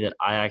that's something that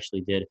I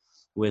actually did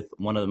with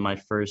one of my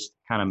first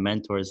kind of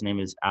mentors. His name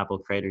is Apple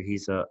Crater.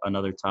 He's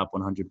another top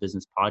 100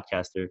 business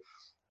podcaster.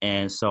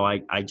 And so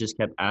I just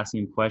kept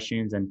asking him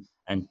questions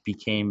and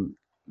became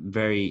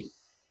very,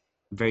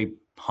 very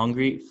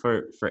hungry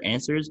for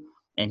answers.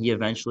 And he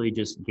eventually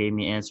just gave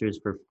me answers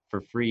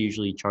for free.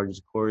 Usually he charges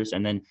a course.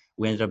 And then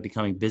we ended up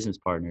becoming business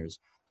partners.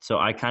 So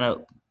I kind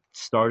of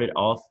started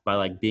off by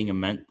like being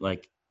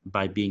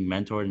by being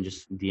mentored and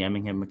just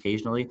DMing him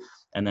occasionally.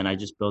 And then I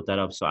just built that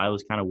up. So I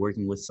was kind of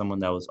working with someone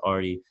that was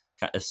already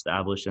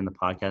established in the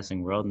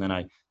podcasting world. And then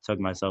I took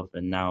myself,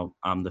 and now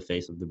I'm the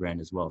face of the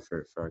brand as well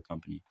for our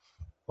company.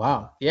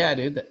 Wow. Yeah,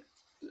 dude.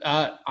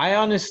 I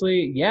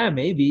honestly,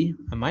 maybe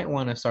I might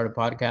want to start a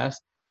podcast.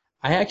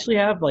 I actually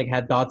have like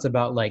had thoughts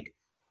about like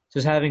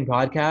just having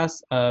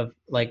podcasts of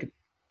like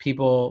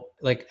people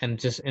like and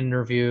just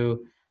interview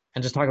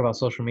and just talk about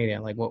social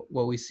media, like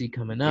what we see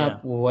coming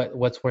up,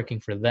 what's working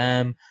for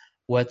them,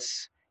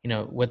 what's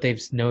what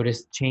they've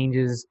noticed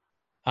changes,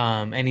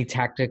 any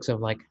tactics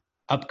of like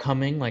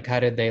upcoming, like how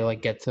did they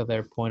like get to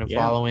their point of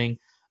following.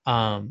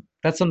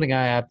 That's something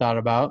I have thought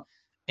about,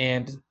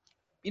 and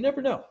you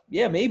never know.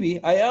 Yeah,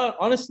 maybe. I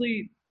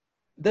honestly,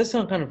 it does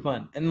sound kind of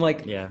fun, and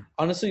like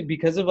honestly,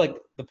 because of like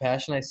the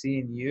passion I see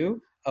in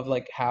you of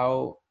like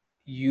how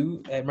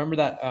I remember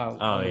that on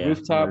the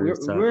rooftop. We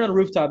were on a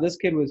rooftop. This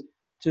kid was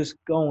just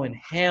going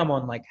ham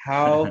on like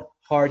how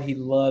hard he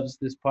loves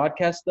this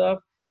podcast stuff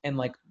and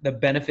like the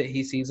benefit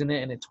he sees in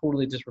it, and it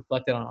totally just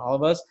reflected on all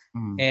of us.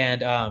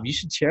 And you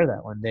should share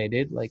that one day,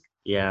 dude. Like,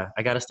 Yeah,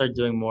 I got to start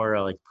doing more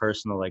like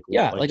personal,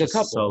 Yeah, like like a just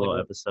couple, solo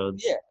yeah,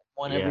 episodes.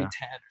 one every Yeah.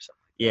 10 or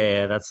something like Yeah,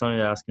 yeah, that's something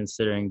that I was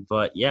considering.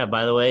 But yeah,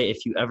 by the way,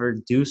 if you ever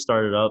do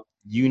start it up,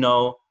 you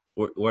know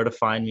where to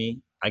find me.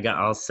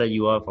 I'll set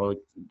you up. I'll that.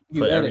 put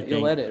You'll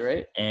everything. edit,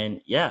 right? And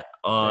yeah,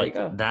 There you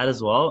go. that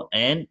as well.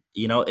 And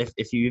you know,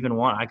 if you even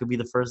want, I could be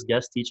the first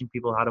guest teaching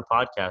people how to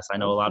podcast. I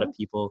know a lot of Okay.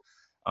 people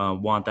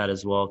want that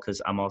as well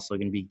because I'm also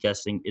going to be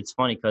guessing. It's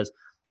funny because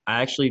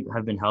I actually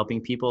have been helping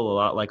people a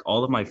lot, like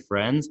all of my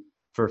friends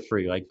for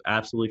free, like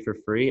absolutely for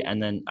free.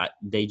 And then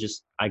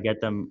I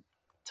get them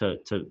to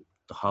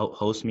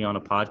host me on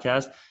a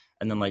podcast.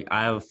 And then like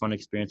I have a fun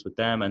experience with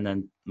them, and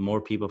then more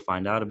people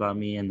find out about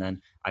me, and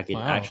then I could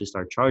Wow. actually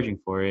start charging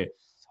for it.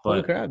 Holy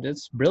But crap,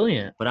 that's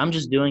brilliant. I'm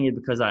just doing it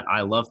because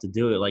I love to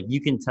do it. Like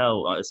you can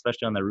tell,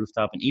 especially on the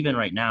rooftop, and even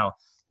right now,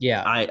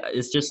 Yeah.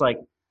 it's just like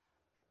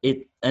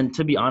it. And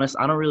to be honest,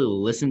 I don't really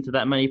listen to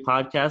that many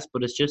podcasts,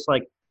 but it's just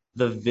like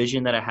the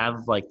vision that I have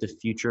of like the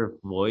future of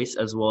voice,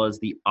 as well as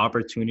the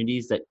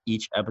opportunities that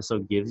each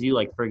episode gives you.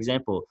 Like for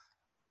example,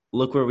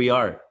 look where we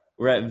are.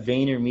 We're at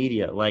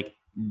VaynerMedia. Like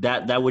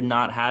that would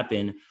not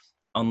happen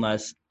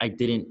unless I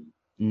didn't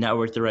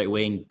network the right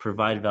way and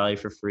provide value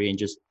for free and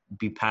just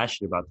be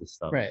passionate about this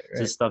stuff. Right, So right.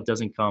 this stuff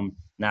doesn't come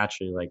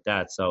naturally like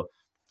that. So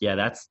yeah,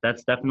 that's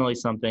definitely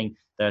something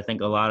that I think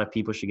a lot of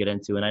people should get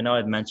into. And I know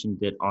I've mentioned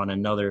it on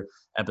another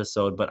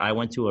episode, but I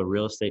went to a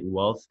real estate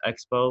wealth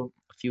expo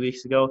a few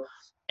weeks ago,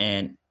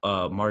 and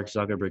Mark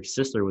Zuckerberg's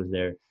sister was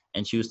there,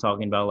 and she was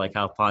talking about like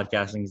how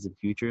podcasting is the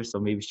future. So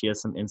maybe she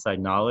has some inside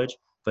knowledge,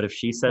 but if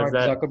she says Mark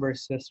that,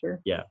 Zuckerberg's sister.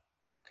 yeah.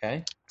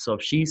 Okay. So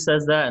if she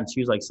says that and she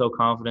was like so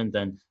confident,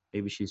 then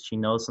maybe she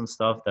knows some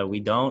stuff that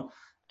we don't.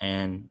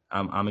 And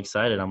I'm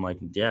excited. I'm like,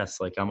 yes,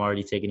 like I'm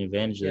already taking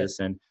advantage of Yeah. this.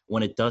 And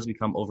when it does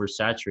become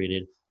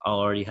oversaturated, I'll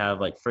already have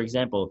like, for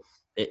example,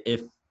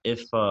 if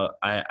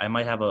I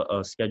might have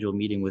a scheduled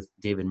meeting with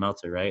David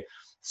Meltzer, right?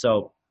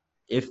 So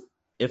if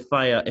if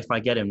I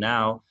get him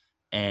now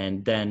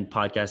and then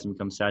podcasting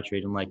becomes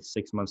saturated in like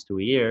 6 months to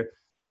a year,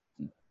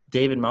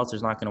 David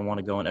Meltzer's not going to want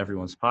to go on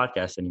everyone's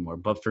podcast anymore.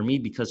 But for me,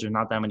 because there's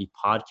not that many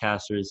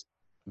podcasters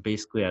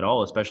basically at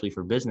all, especially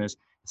for business,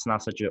 it's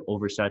not such an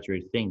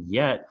oversaturated thing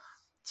yet.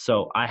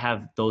 So I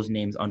have those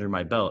names under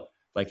my belt.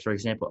 Like, for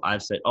example,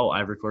 I've said, oh,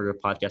 I've recorded a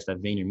podcast at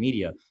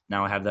VaynerMedia.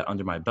 Now I have that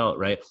under my belt,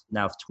 right?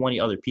 Now, if 20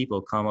 other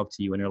people come up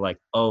to you and they're like,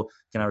 oh,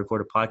 can I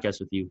record a podcast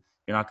with you?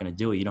 You're not going to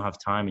do it. You don't have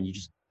time and you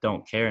just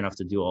don't care enough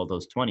to do all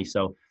those 20.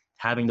 So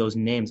having those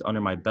names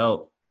under my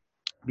belt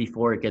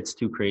before it gets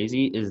too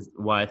crazy is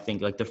why I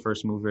think like the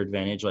first mover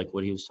advantage, like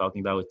what he was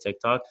talking about with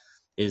TikTok,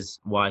 is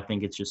why I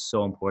think it's just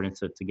so important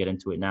to get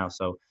into it now.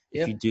 So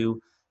if Yeah. you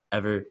do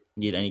ever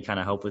need any kind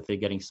of help with it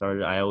getting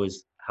started, I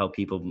always help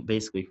people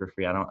basically for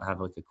free. I don't have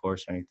like a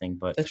course or anything,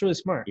 but That's really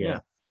smart. yeah, Yeah.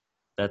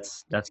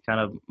 that's kind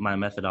of my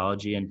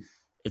methodology. And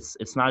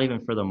it's not even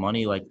for the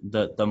money. Like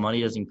the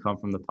money doesn't come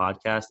from the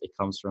podcast. It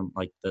comes from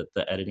like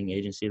the editing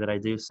agency that I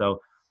do. So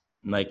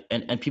like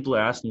and people are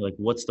asking like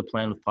what's the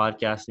plan with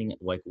podcasting,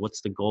 like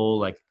what's the goal,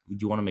 like do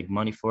you want to make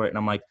money for it? And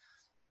I'm like,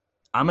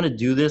 I'm gonna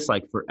do this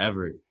like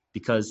forever,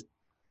 because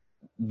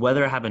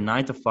whether I have a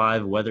 9 to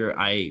 5, whether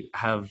I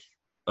have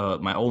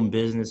my own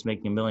business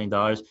making $1 million,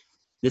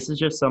 this is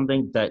just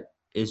something that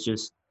is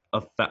just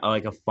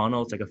like a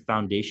funnel. It's like a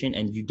foundation,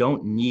 and you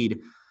don't need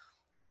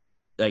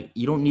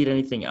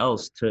anything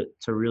else to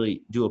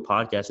really do a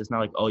podcast. It's not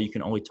like, oh, you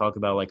can only talk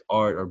about like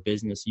art or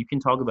business. You can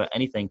talk about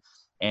anything.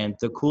 And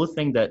the cool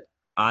thing that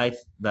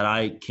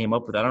I came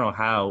up with, I don't know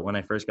how, when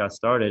I first got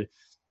started,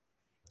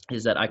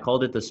 is that I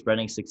called it the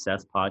Spreading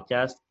Success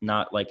Podcast,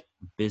 not like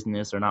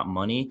business or not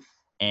money.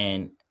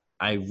 And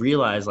I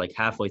realized like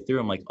halfway through,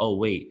 I'm like, oh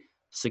wait,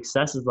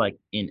 success is like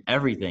in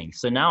everything.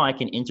 So now I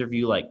can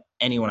interview like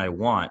anyone I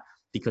want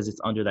because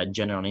it's under that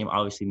general name,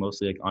 obviously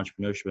mostly like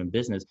entrepreneurship and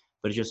business,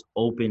 but it just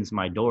opens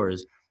my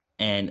doors.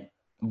 And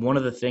one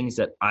of the things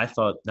that I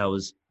thought that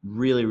was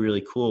really,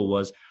 really cool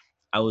was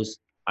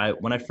I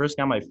when I first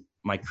got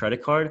my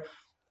credit card,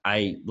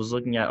 I was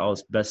looking at all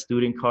his best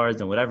student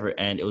cards and whatever,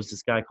 and it was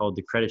this guy called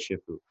the Credit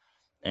Shifu.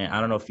 And I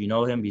don't know if you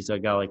know him. He's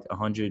got like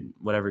 100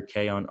 whatever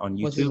K on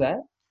What's his YouTube. that?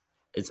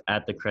 It's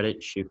at the Credit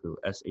Shifu,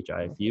 Okay.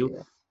 SHIFU.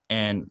 Yeah.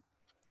 And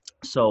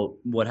so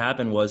what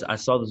happened was I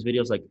saw those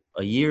videos like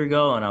a year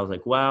ago, and I was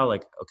like, wow,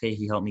 like okay,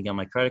 he helped me get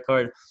my credit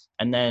card.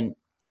 And then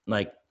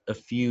like I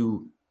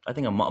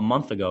think a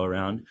month ago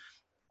around,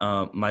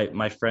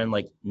 my friend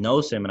like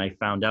knows him, and I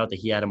found out that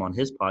he had him on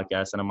his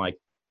podcast, and I'm like,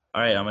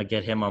 all right, I'm gonna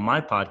get him on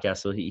my podcast.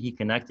 So he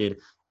connected,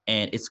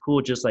 and it's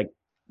cool just like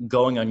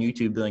going on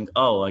YouTube, being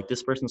oh, like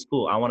this person's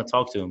cool, I want to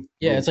talk to him.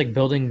 Yeah, it's Boom.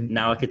 like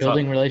Now I could talk.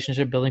 building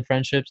relationship, building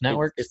friendships,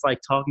 networks. It's like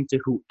talking to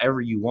whoever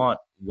you want,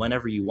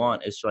 whenever you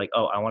want. It's like,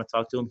 oh, I want to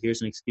talk to him.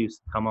 Here's an excuse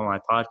to come on my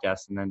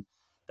podcast, and then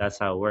that's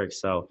how it works.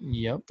 So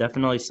Yep.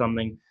 definitely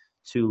something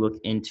to look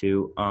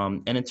into.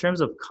 And in terms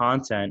of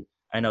content,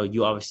 I know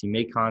you obviously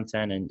make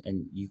content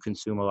and you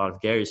consume a lot of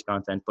Gary's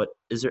content, but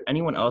is there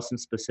anyone else in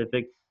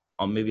specific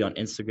on maybe on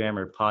Instagram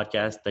or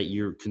podcast that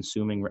you're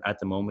consuming at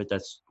the moment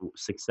that's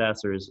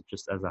success, or is it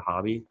just as a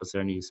hobby? Is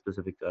there any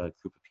specific group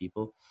of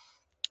people?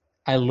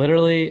 I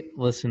literally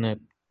listen to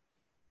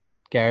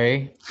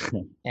Gary,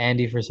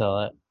 Andy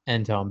Frisella,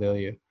 and Tom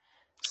Bilyeu.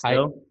 I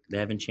Still, they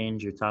haven't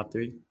changed your top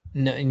three.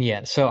 no,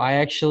 yeah. So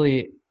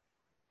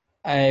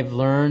I've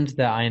learned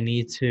that I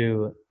need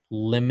to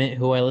limit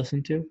who I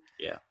listen to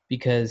Yeah.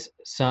 because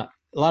a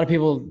lot of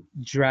people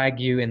drag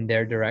you in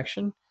their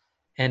direction,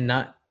 and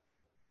not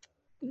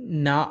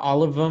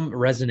all of them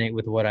resonate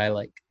with what I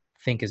like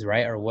think is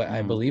right or what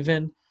I Hmm. believe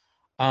in.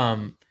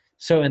 Um,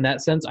 so in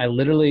that sense, I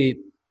literally,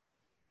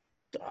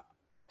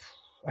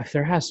 if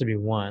there has to be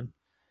one.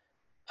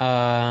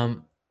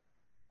 Um,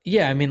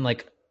 yeah, I mean,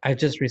 like I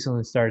just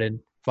recently started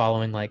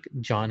following like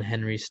John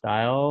Henry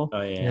Style.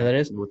 Oh You know yeah, who that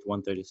is? with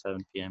 1:37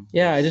 p.m.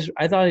 Yeah, Yes.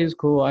 I thought he was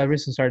cool. I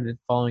recently started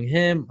following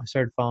him. I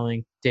started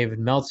following David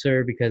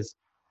Meltzer because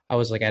I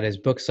was like at his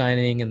book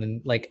signing, and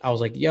then like I was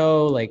like,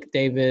 "Yo, like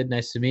David,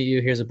 nice to meet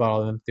you. Here's a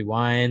bottle of empty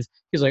wines."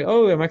 He's like,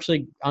 "Oh, I'm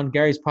actually on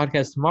Gary's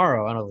podcast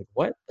tomorrow," and I was like,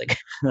 "What?" Like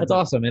that's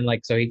awesome. And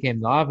like so he came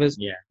to the office.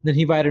 Yeah. Then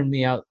he invited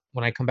me out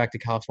when I come back to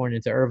California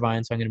to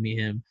Irvine, so I'm gonna meet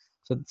him.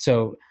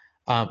 So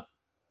um,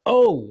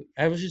 oh,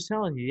 I was just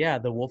telling you, yeah,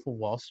 the Wolf of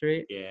Wall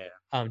Street, Yeah.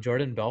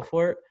 Jordan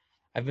Belfort.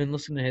 I've been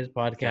listening to his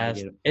Gotta podcast.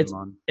 get It's him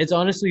on. it's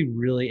honestly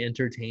really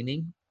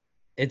entertaining.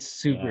 It's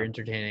super Yeah.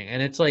 entertaining,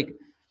 and it's like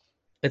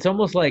it's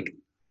almost like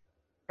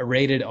a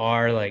rated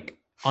R like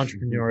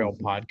entrepreneurial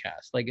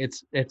podcast. Like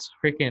it's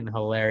freaking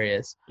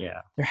hilarious.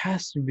 Yeah. There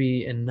has to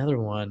be another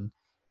one.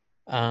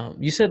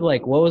 You said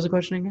like what was the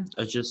question again?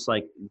 It's just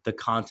like the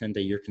content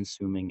that you're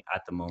consuming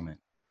at the moment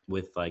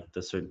with like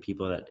the certain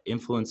people that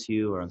influence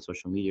you or on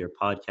social media or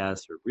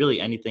podcasts or really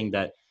anything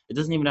that it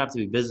doesn't even have to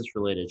be business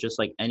related, just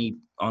like any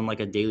on like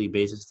a daily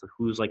basis.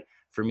 Who's like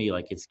for me,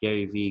 like it's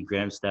Gary Vee,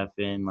 Graham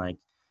Stephan, like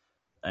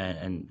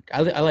and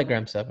I like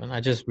Graham Stephan. I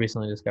just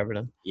recently discovered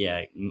him.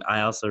 yeah,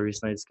 I also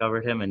recently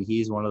discovered him, and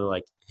he's one of the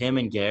like him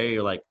and Gary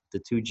are like the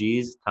two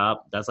G's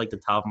top. That's like the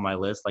top of my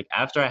list. Like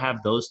after I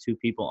have those two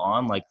people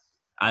on, like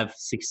I've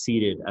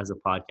succeeded as a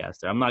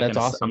podcaster. That's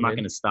I'm awesome, not dude.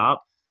 gonna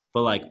stop.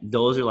 But like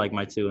those are like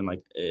my two, and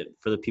like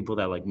for the people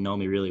that like know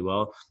me really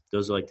well,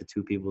 those are like the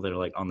two people that are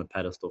like on the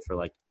pedestal for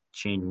like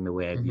changing the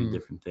way I view Hmm.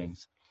 different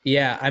things.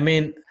 Yeah, I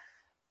mean,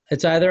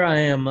 it's either I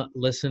am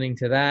listening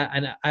to that,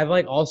 and I've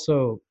like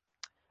also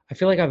I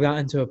feel like I've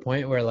gotten to a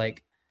point where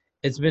like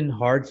it's been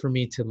hard for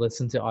me to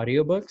listen to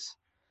audiobooks.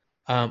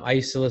 I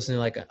used to listen to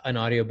like an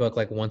audiobook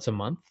like once a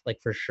month, like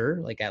for sure,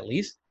 like at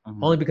least.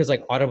 Hmm. Only because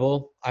like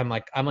Audible, I'm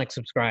like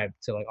subscribed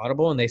to like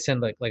Audible and they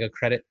send like a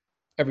credit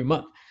every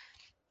month.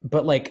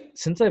 But like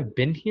since I've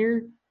been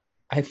here,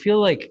 I feel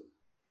like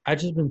I've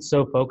just been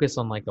so focused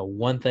on like the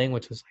one thing,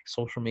 which was like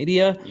social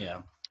media.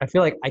 Yeah. I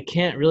feel like I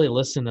can't really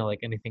listen to like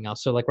anything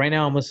else. So like right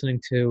now I'm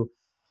listening to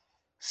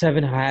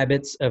Seven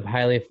Habits of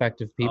Highly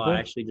Effective Oh, I People.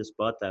 actually just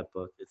bought that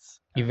book. It's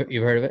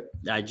You've heard of it?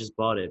 I just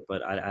bought it,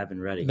 but I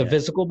haven't read it The yet.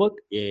 physical book?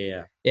 Yeah, yeah,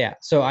 yeah. Yeah.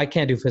 So I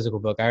can't do physical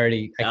book. I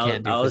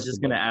can't do I was physical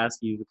just gonna book. ask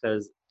you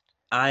because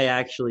I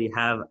actually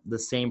have the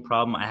same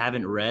problem. I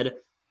haven't read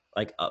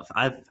like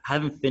I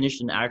haven't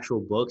finished an actual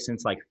book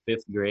since like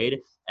fifth grade,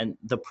 and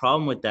the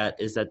problem with that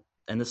is that,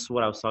 and this is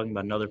what I was talking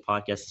about in another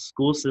podcast. The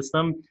school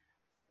system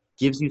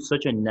gives you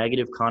such a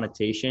negative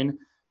connotation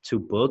to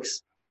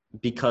books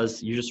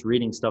because you're just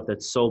reading stuff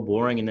that's so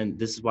boring, and then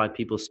this is why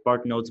people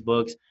spark notes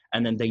books,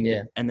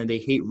 Yeah. and then they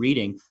hate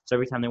reading, so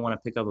every time they want to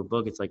pick up a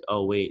book it's like,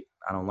 oh wait,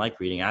 I don't like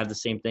reading. I have the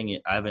same thing.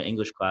 I have an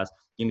English class,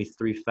 give me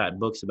three fat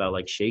books about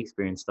like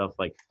Shakespeare and stuff,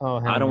 like Oh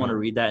I hell don't want to no.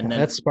 read that.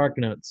 That's Spark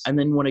Notes. And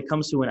then when it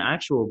comes to an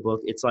actual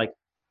book, it's like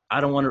I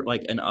don't want to,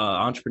 like an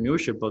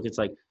entrepreneurship book, it's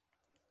like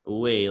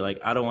wait, like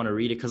I don't want to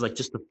read it because like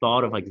just the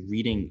thought of like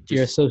reading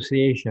Your just,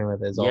 association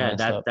with it is all yeah,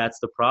 messed up. that's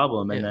the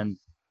problem. And Yeah. then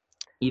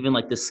even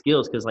like the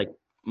skills, because like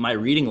my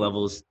reading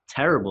level is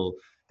terrible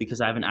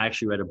because I haven't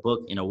actually read a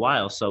book in a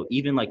while. So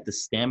even like the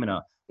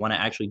stamina when I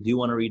actually do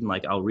want to read, and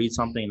like I'll read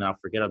something and I'll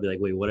forget, I'll be like,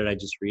 wait, what did I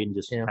just read, and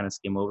just Yeah. kind of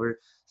skim over.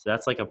 So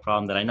that's like a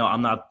problem that I know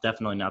I'm not,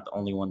 definitely not the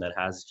only one that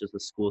has. It's just the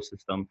school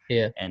system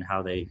Yeah. and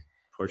how they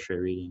portray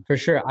reading. For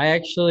sure. I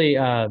actually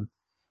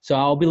so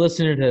I'll be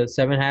listening to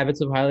Seven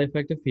Habits of Highly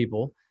Effective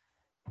People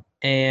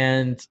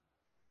and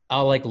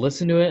I'll like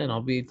listen to it and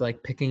I'll be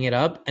like picking it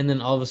up and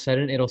then all of a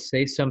sudden it'll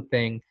say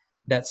something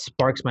that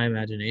sparks my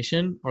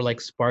imagination or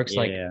like sparks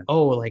like, Yeah,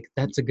 oh, like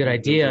that's a good you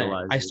idea.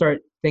 visualize I it. start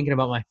thinking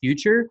about my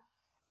future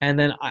and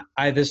then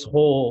I this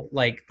whole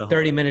like The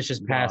 30 whole minutes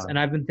just passed God, and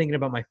I've been thinking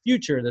about my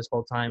future this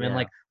whole time and yeah.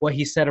 like what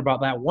he said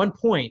about that one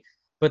point,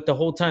 but the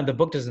whole time the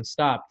book doesn't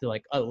stop to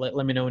like, oh,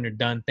 let me know when you're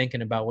done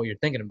thinking about what you're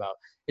thinking about.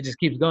 It just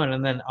keeps going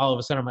and then all of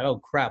a sudden I'm like, oh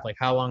crap, like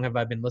how long have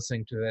I been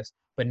listening to this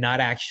but not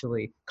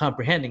actually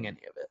comprehending any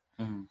of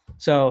it. Mhm.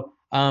 So,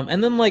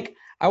 and then like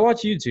I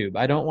watch YouTube.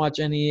 I don't watch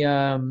any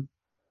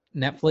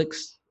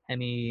Netflix,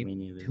 any Me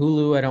neither.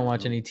 Hulu. I don't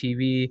watch Nope. any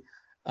TV.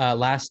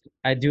 Last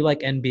I do like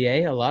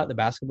NBA a lot, the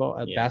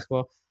basketball. Yeah.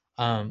 Basketball.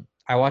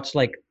 I watched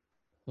like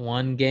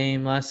one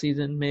game last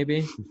season,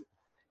 maybe.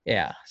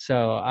 Yeah.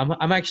 So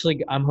I'm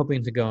actually I'm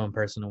hoping to go in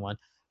person to one.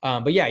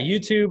 But yeah,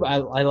 YouTube.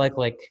 I like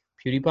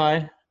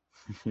PewDiePie.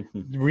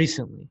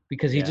 recently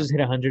because he Yeah. just hit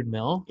 100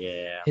 mil.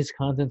 Yeah. His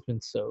content's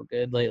been so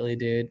good lately,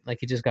 dude. Like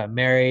he just got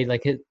married.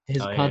 Like his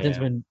Oh yeah. content's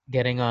Yeah. been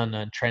getting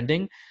on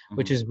trending,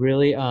 which Mhm. is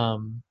really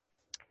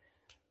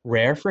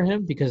rare for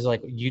him because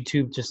like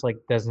YouTube just like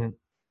doesn't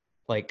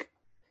like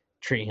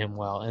treat him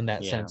well in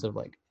that Yeah. sense of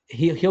like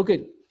he'll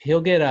get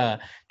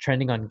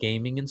trending on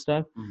gaming and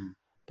stuff. Mhm.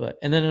 But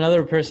and then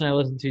another person I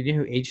listen to, do you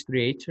know who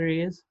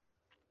H3H3 is?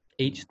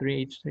 Mhm.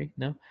 H3H3?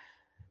 No.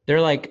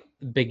 They're like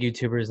big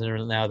YouTubers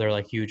and now they're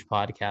like huge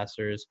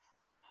podcasters.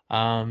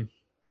 Um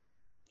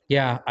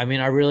yeah, I mean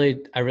I really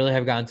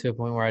have gotten to a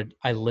point where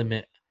I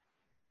limit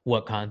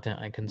what content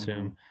I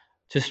consume Mhm.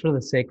 just for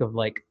the sake of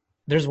like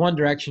there's one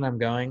direction I'm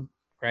going,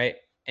 right?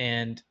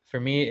 And for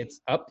me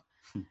it's up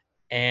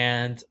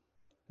and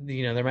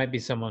there might be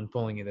someone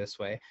pulling you this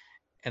way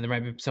and there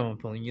might be someone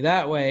pulling you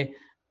that way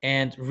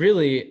and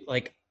really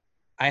like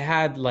I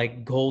had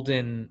like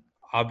golden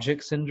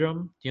object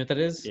syndrome. Do you know what that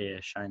is? Yeah. Yeah.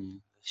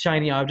 Shiny.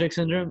 Shiny object Yeah.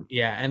 syndrome.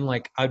 Yeah, and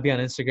like I'd be on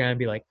Instagram and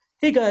be like,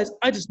 "Hey guys,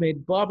 I just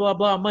made blah blah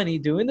blah money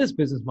doing this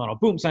business model.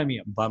 Boom, sign me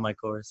up. Buy my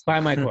course. Buy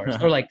my course."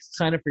 Or like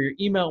sign up for your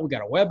email. We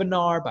got a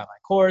webinar. Buy my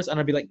course, and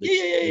I'd be like, "Yeah,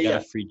 yeah, yeah, You yeah, got yeah."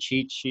 a free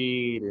cheat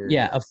sheet or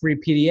Yeah, a free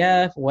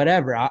PDF,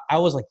 whatever. I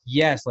was like,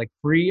 yes, like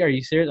free. Are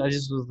you serious? I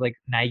just was like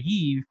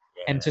naive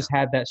and yeah. just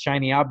had that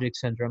shiny object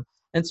syndrome.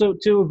 And so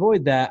to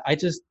avoid that, I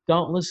just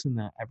don't listen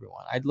to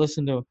everyone. I'd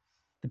listen to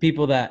the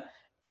people that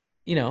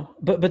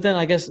but then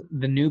I guess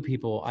the new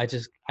people, I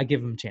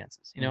give them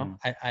chances. Mhm.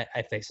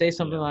 If they say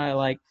something Yeah. that I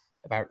like,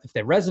 if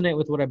they resonate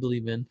with what I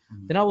believe in,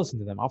 Mhm. then I'll listen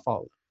to them. I'll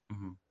follow them.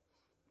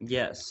 Mhm.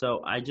 Yeah,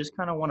 so I just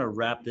kind of want to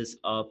wrap this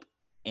up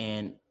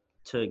and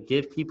to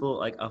give people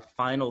like a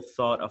final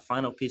thought, a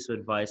final piece of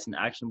advice, an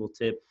actionable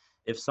tip.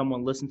 If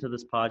someone listened to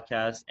this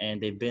podcast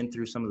and they've been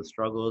through some of the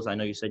struggles, I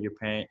know you said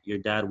your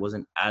dad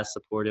wasn't as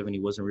supportive and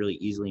he wasn't really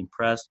easily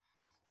impressed.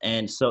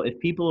 And so if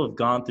people have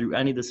gone through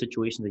any of the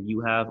situations that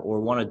you have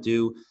or want to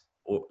do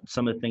or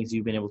some of the things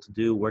you've been able to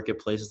do, work at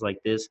places like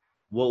this,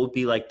 what would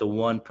be like the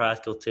one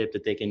practical tip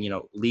that they can,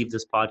 leave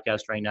this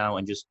podcast right now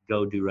and just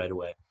go do right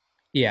away?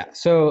 Yeah.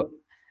 So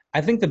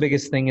I think the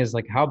biggest thing is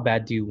like, how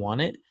bad do you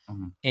want it?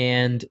 Mhm.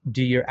 And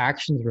do your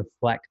actions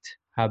reflect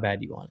how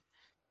bad you want it?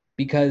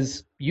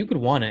 Because you could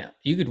want it.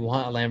 You could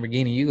want a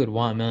Lamborghini. You could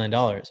want $1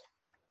 million.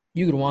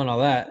 You could want all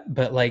that.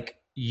 But like,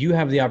 you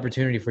have the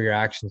opportunity for your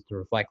actions to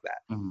reflect that.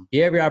 Mhm.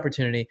 You have your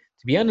opportunity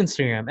to be on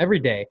Instagram every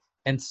day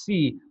and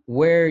see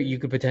where you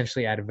could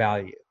potentially add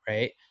value,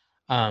 right?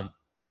 Um,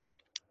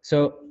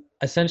 so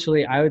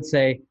essentially, I would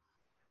say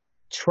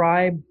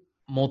try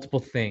multiple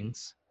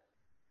things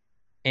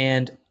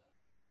and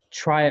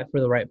try it for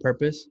the right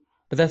purpose.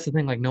 But that's the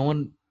thing, like no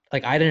one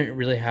like I didn't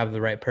really have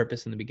the right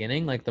purpose in the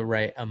beginning, like the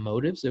right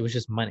motives. It was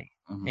just money.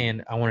 Mhm.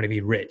 And I wanted to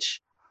be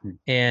rich. Mhm.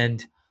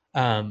 And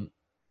um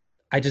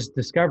I just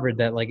discovered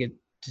that like it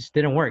just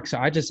didn't work. So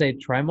I just say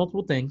try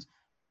multiple things.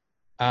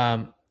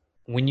 Um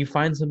when you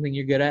find something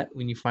you're good at,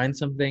 when you find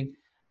something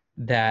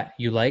that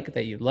you like,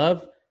 that you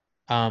love,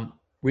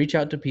 reach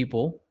out to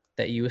people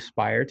that you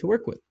aspire to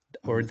work with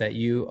or Mhm. that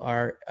you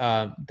are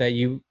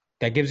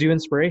that gives you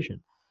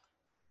inspiration.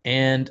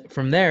 And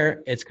from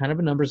there, it's kind of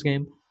a numbers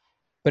game,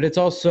 but it's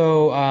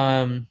also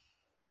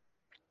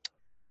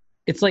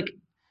it's like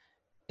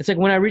it's like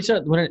when I reached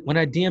out when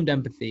I DM'd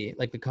Empathy,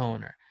 like the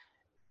co-owner,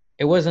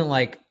 it wasn't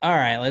like, all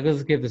right, like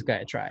let's give this guy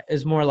a try.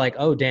 It's more like,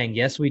 oh dang,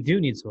 yes, we do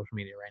need social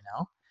media right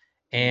now.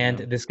 And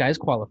Yeah. this guy's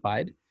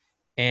qualified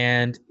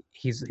and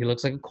he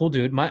looks like a cool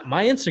dude. My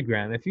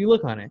Instagram, if you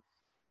look on it,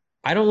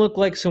 I don't look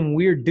like some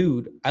weird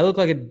dude. I look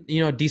like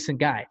a decent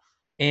guy.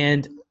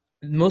 And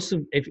most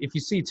of if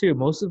you see too,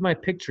 most of my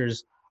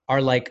pictures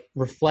are like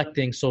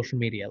reflecting social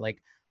media. Like,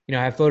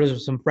 I have photos of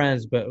some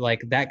friends, but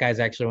like that guy's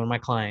actually one of my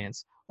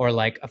clients. Or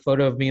like a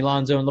photo of me,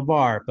 Lonzo, in the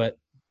bar, but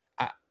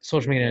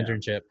social media Yeah.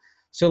 internship.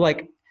 So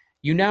like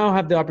you now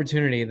have the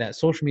opportunity that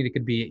social media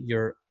could be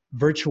your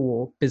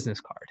virtual business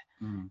card.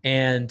 Mhm.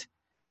 And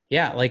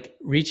yeah, like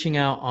reaching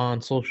out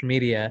on social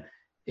media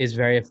is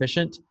very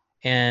efficient.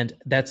 And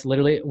that's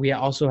literally, we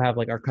also have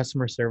like our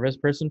customer service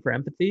person for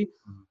Empathy.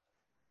 Mhm.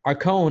 Our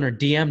co-owner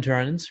DM'd her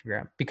on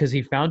Instagram because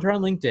he found her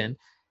on LinkedIn.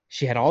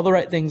 She had all the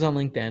right things on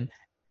LinkedIn.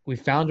 We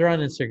found her on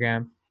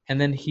Instagram, and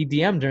then he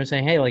DM'd her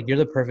saying, "Hey, like you're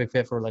the perfect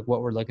fit for like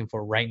what we're looking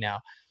for right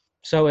now."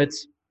 So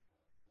it's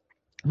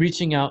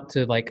reaching out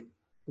to like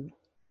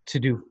to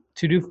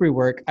do free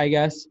work, I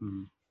guess,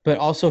 Mhm. but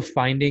also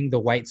finding the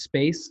white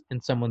space in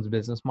someone's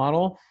business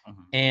model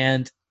Mhm.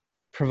 and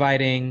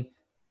providing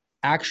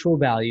actual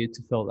value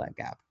to fill that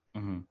gap.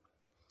 Mhm.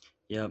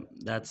 Yeah,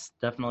 that's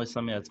definitely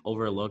something that's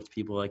overlooked.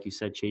 People, like you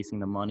said, chasing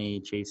the money,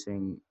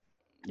 chasing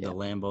the Yeah.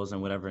 Lambos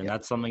and whatever. And Yeah.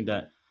 that's something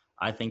that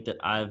I think that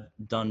I've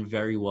done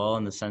very well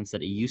in the sense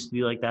that it used to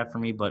be like that for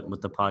me, but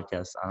with the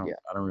podcast, Yeah.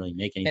 I don't really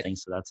make And anything.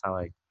 So that's how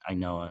I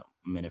know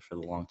I'm in it for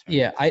the long term.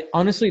 yeah, I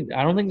honestly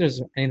I don't think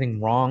there's anything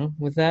wrong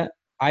with that.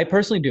 I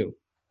personally do.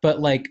 But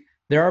like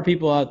there are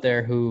people out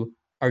there who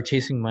are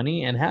chasing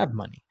money and have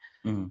money.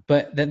 Mhm.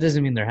 But that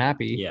doesn't mean they're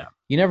happy. Yeah.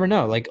 You never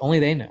know. Like only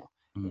they know.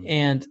 Mhm.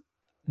 And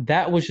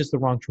that was just the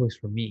wrong choice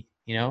for me.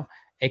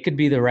 It could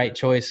be the right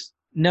choice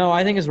No,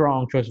 I think it's the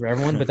wrong choice for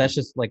everyone, but that's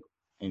just like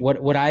And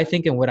what I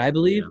think and what I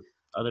believe.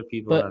 yeah, other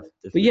people But have but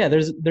different. yeah,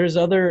 there's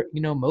other,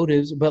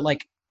 motives, but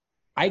like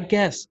I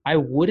guess I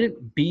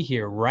wouldn't be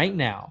here right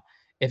now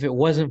if it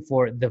wasn't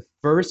for the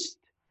first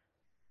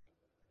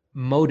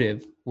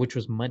motive, which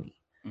was money,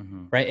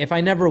 Hmm. right? If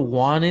I never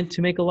wanted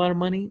to make a lot of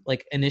money,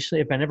 like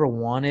initially, if I never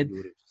wanted You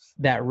would have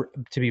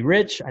just to be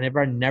rich, I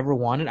never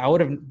wanted, I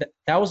would have,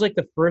 that was like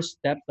the first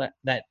step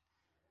that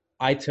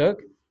I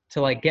took to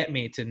like get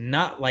me to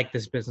not like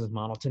this business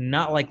model, to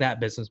not like that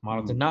business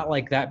model, to mhm. not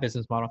like that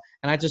business model.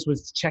 And I just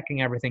was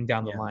checking everything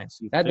down the Yeah. line.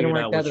 So you That didn't figured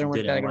work, out that what you didn't work,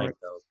 that didn't didn't like work.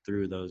 though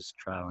through those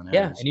trial and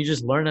Yeah. errors. And you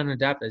just learn and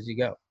adapt as you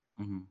go.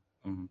 Hmm.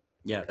 Hmm.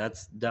 Yeah,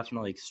 that's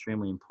definitely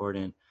extremely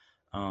important.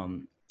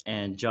 Um,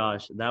 and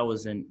Josh, that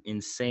was an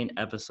insane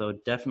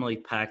episode. Definitely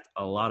packed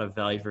a lot of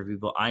value for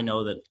people. I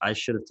know that I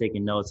should have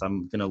taken notes.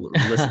 I'm gonna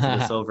listen to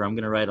this over. I'm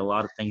gonna write a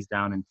lot of things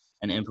down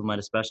and implement,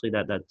 especially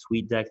that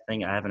tweet deck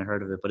thing. I haven't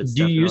heard of it, but it's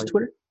Do you use definitely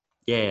Twitter?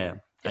 yeah, yeah,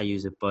 I Yeah.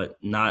 use it, but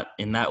not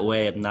in that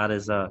way. Not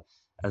as a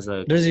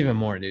There's even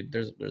more, dude.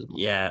 There's more.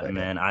 yeah, But yeah.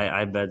 man.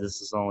 I bet this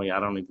is only I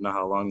don't even know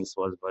how long this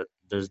was, but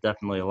there's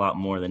definitely a lot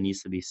more that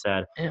needs to be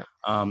said. Yeah.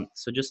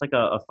 So just like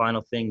a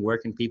final thing, where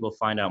can people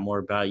find out more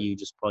about you?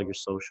 Just plug your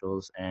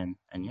socials and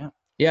yeah.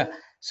 Yeah.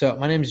 So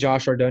my name is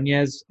Josh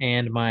Ordonez,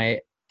 and my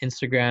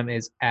Instagram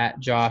is at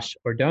Josh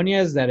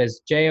Ordonez. That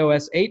is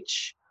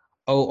JoshOrdonez.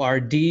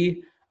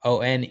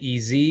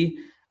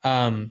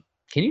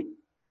 Can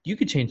you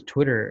could change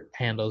Twitter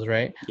handles,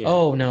 right? Yeah.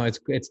 Oh no,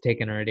 it's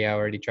taken already. I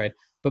already tried.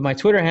 But my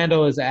Twitter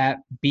handle is at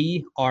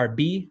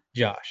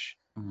BRBJosh.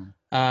 Mhm.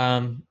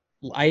 Um,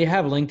 I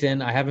have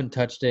LinkedIn. I haven't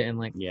touched it in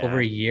like Yeah, over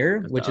I a year,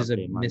 have to which is a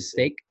update mine too.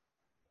 mistake,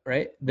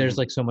 right? There's Mhm.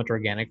 like so much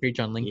organic reach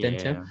on LinkedIn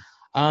too.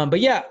 Yeah. But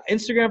yeah,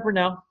 Instagram for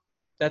now.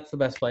 That's the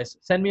best place.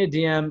 Send me a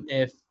DM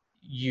if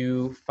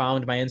you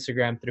found my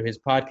Instagram through his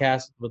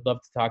podcast. Would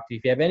love to talk to you.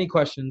 If you have any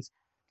questions,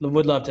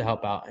 would love to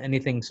help out.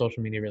 Anything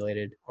social media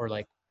related or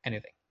like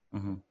anything.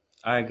 Mhm.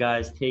 All right,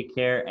 guys, take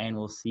care, and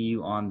we'll see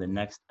you on the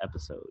next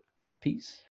episode. Peace.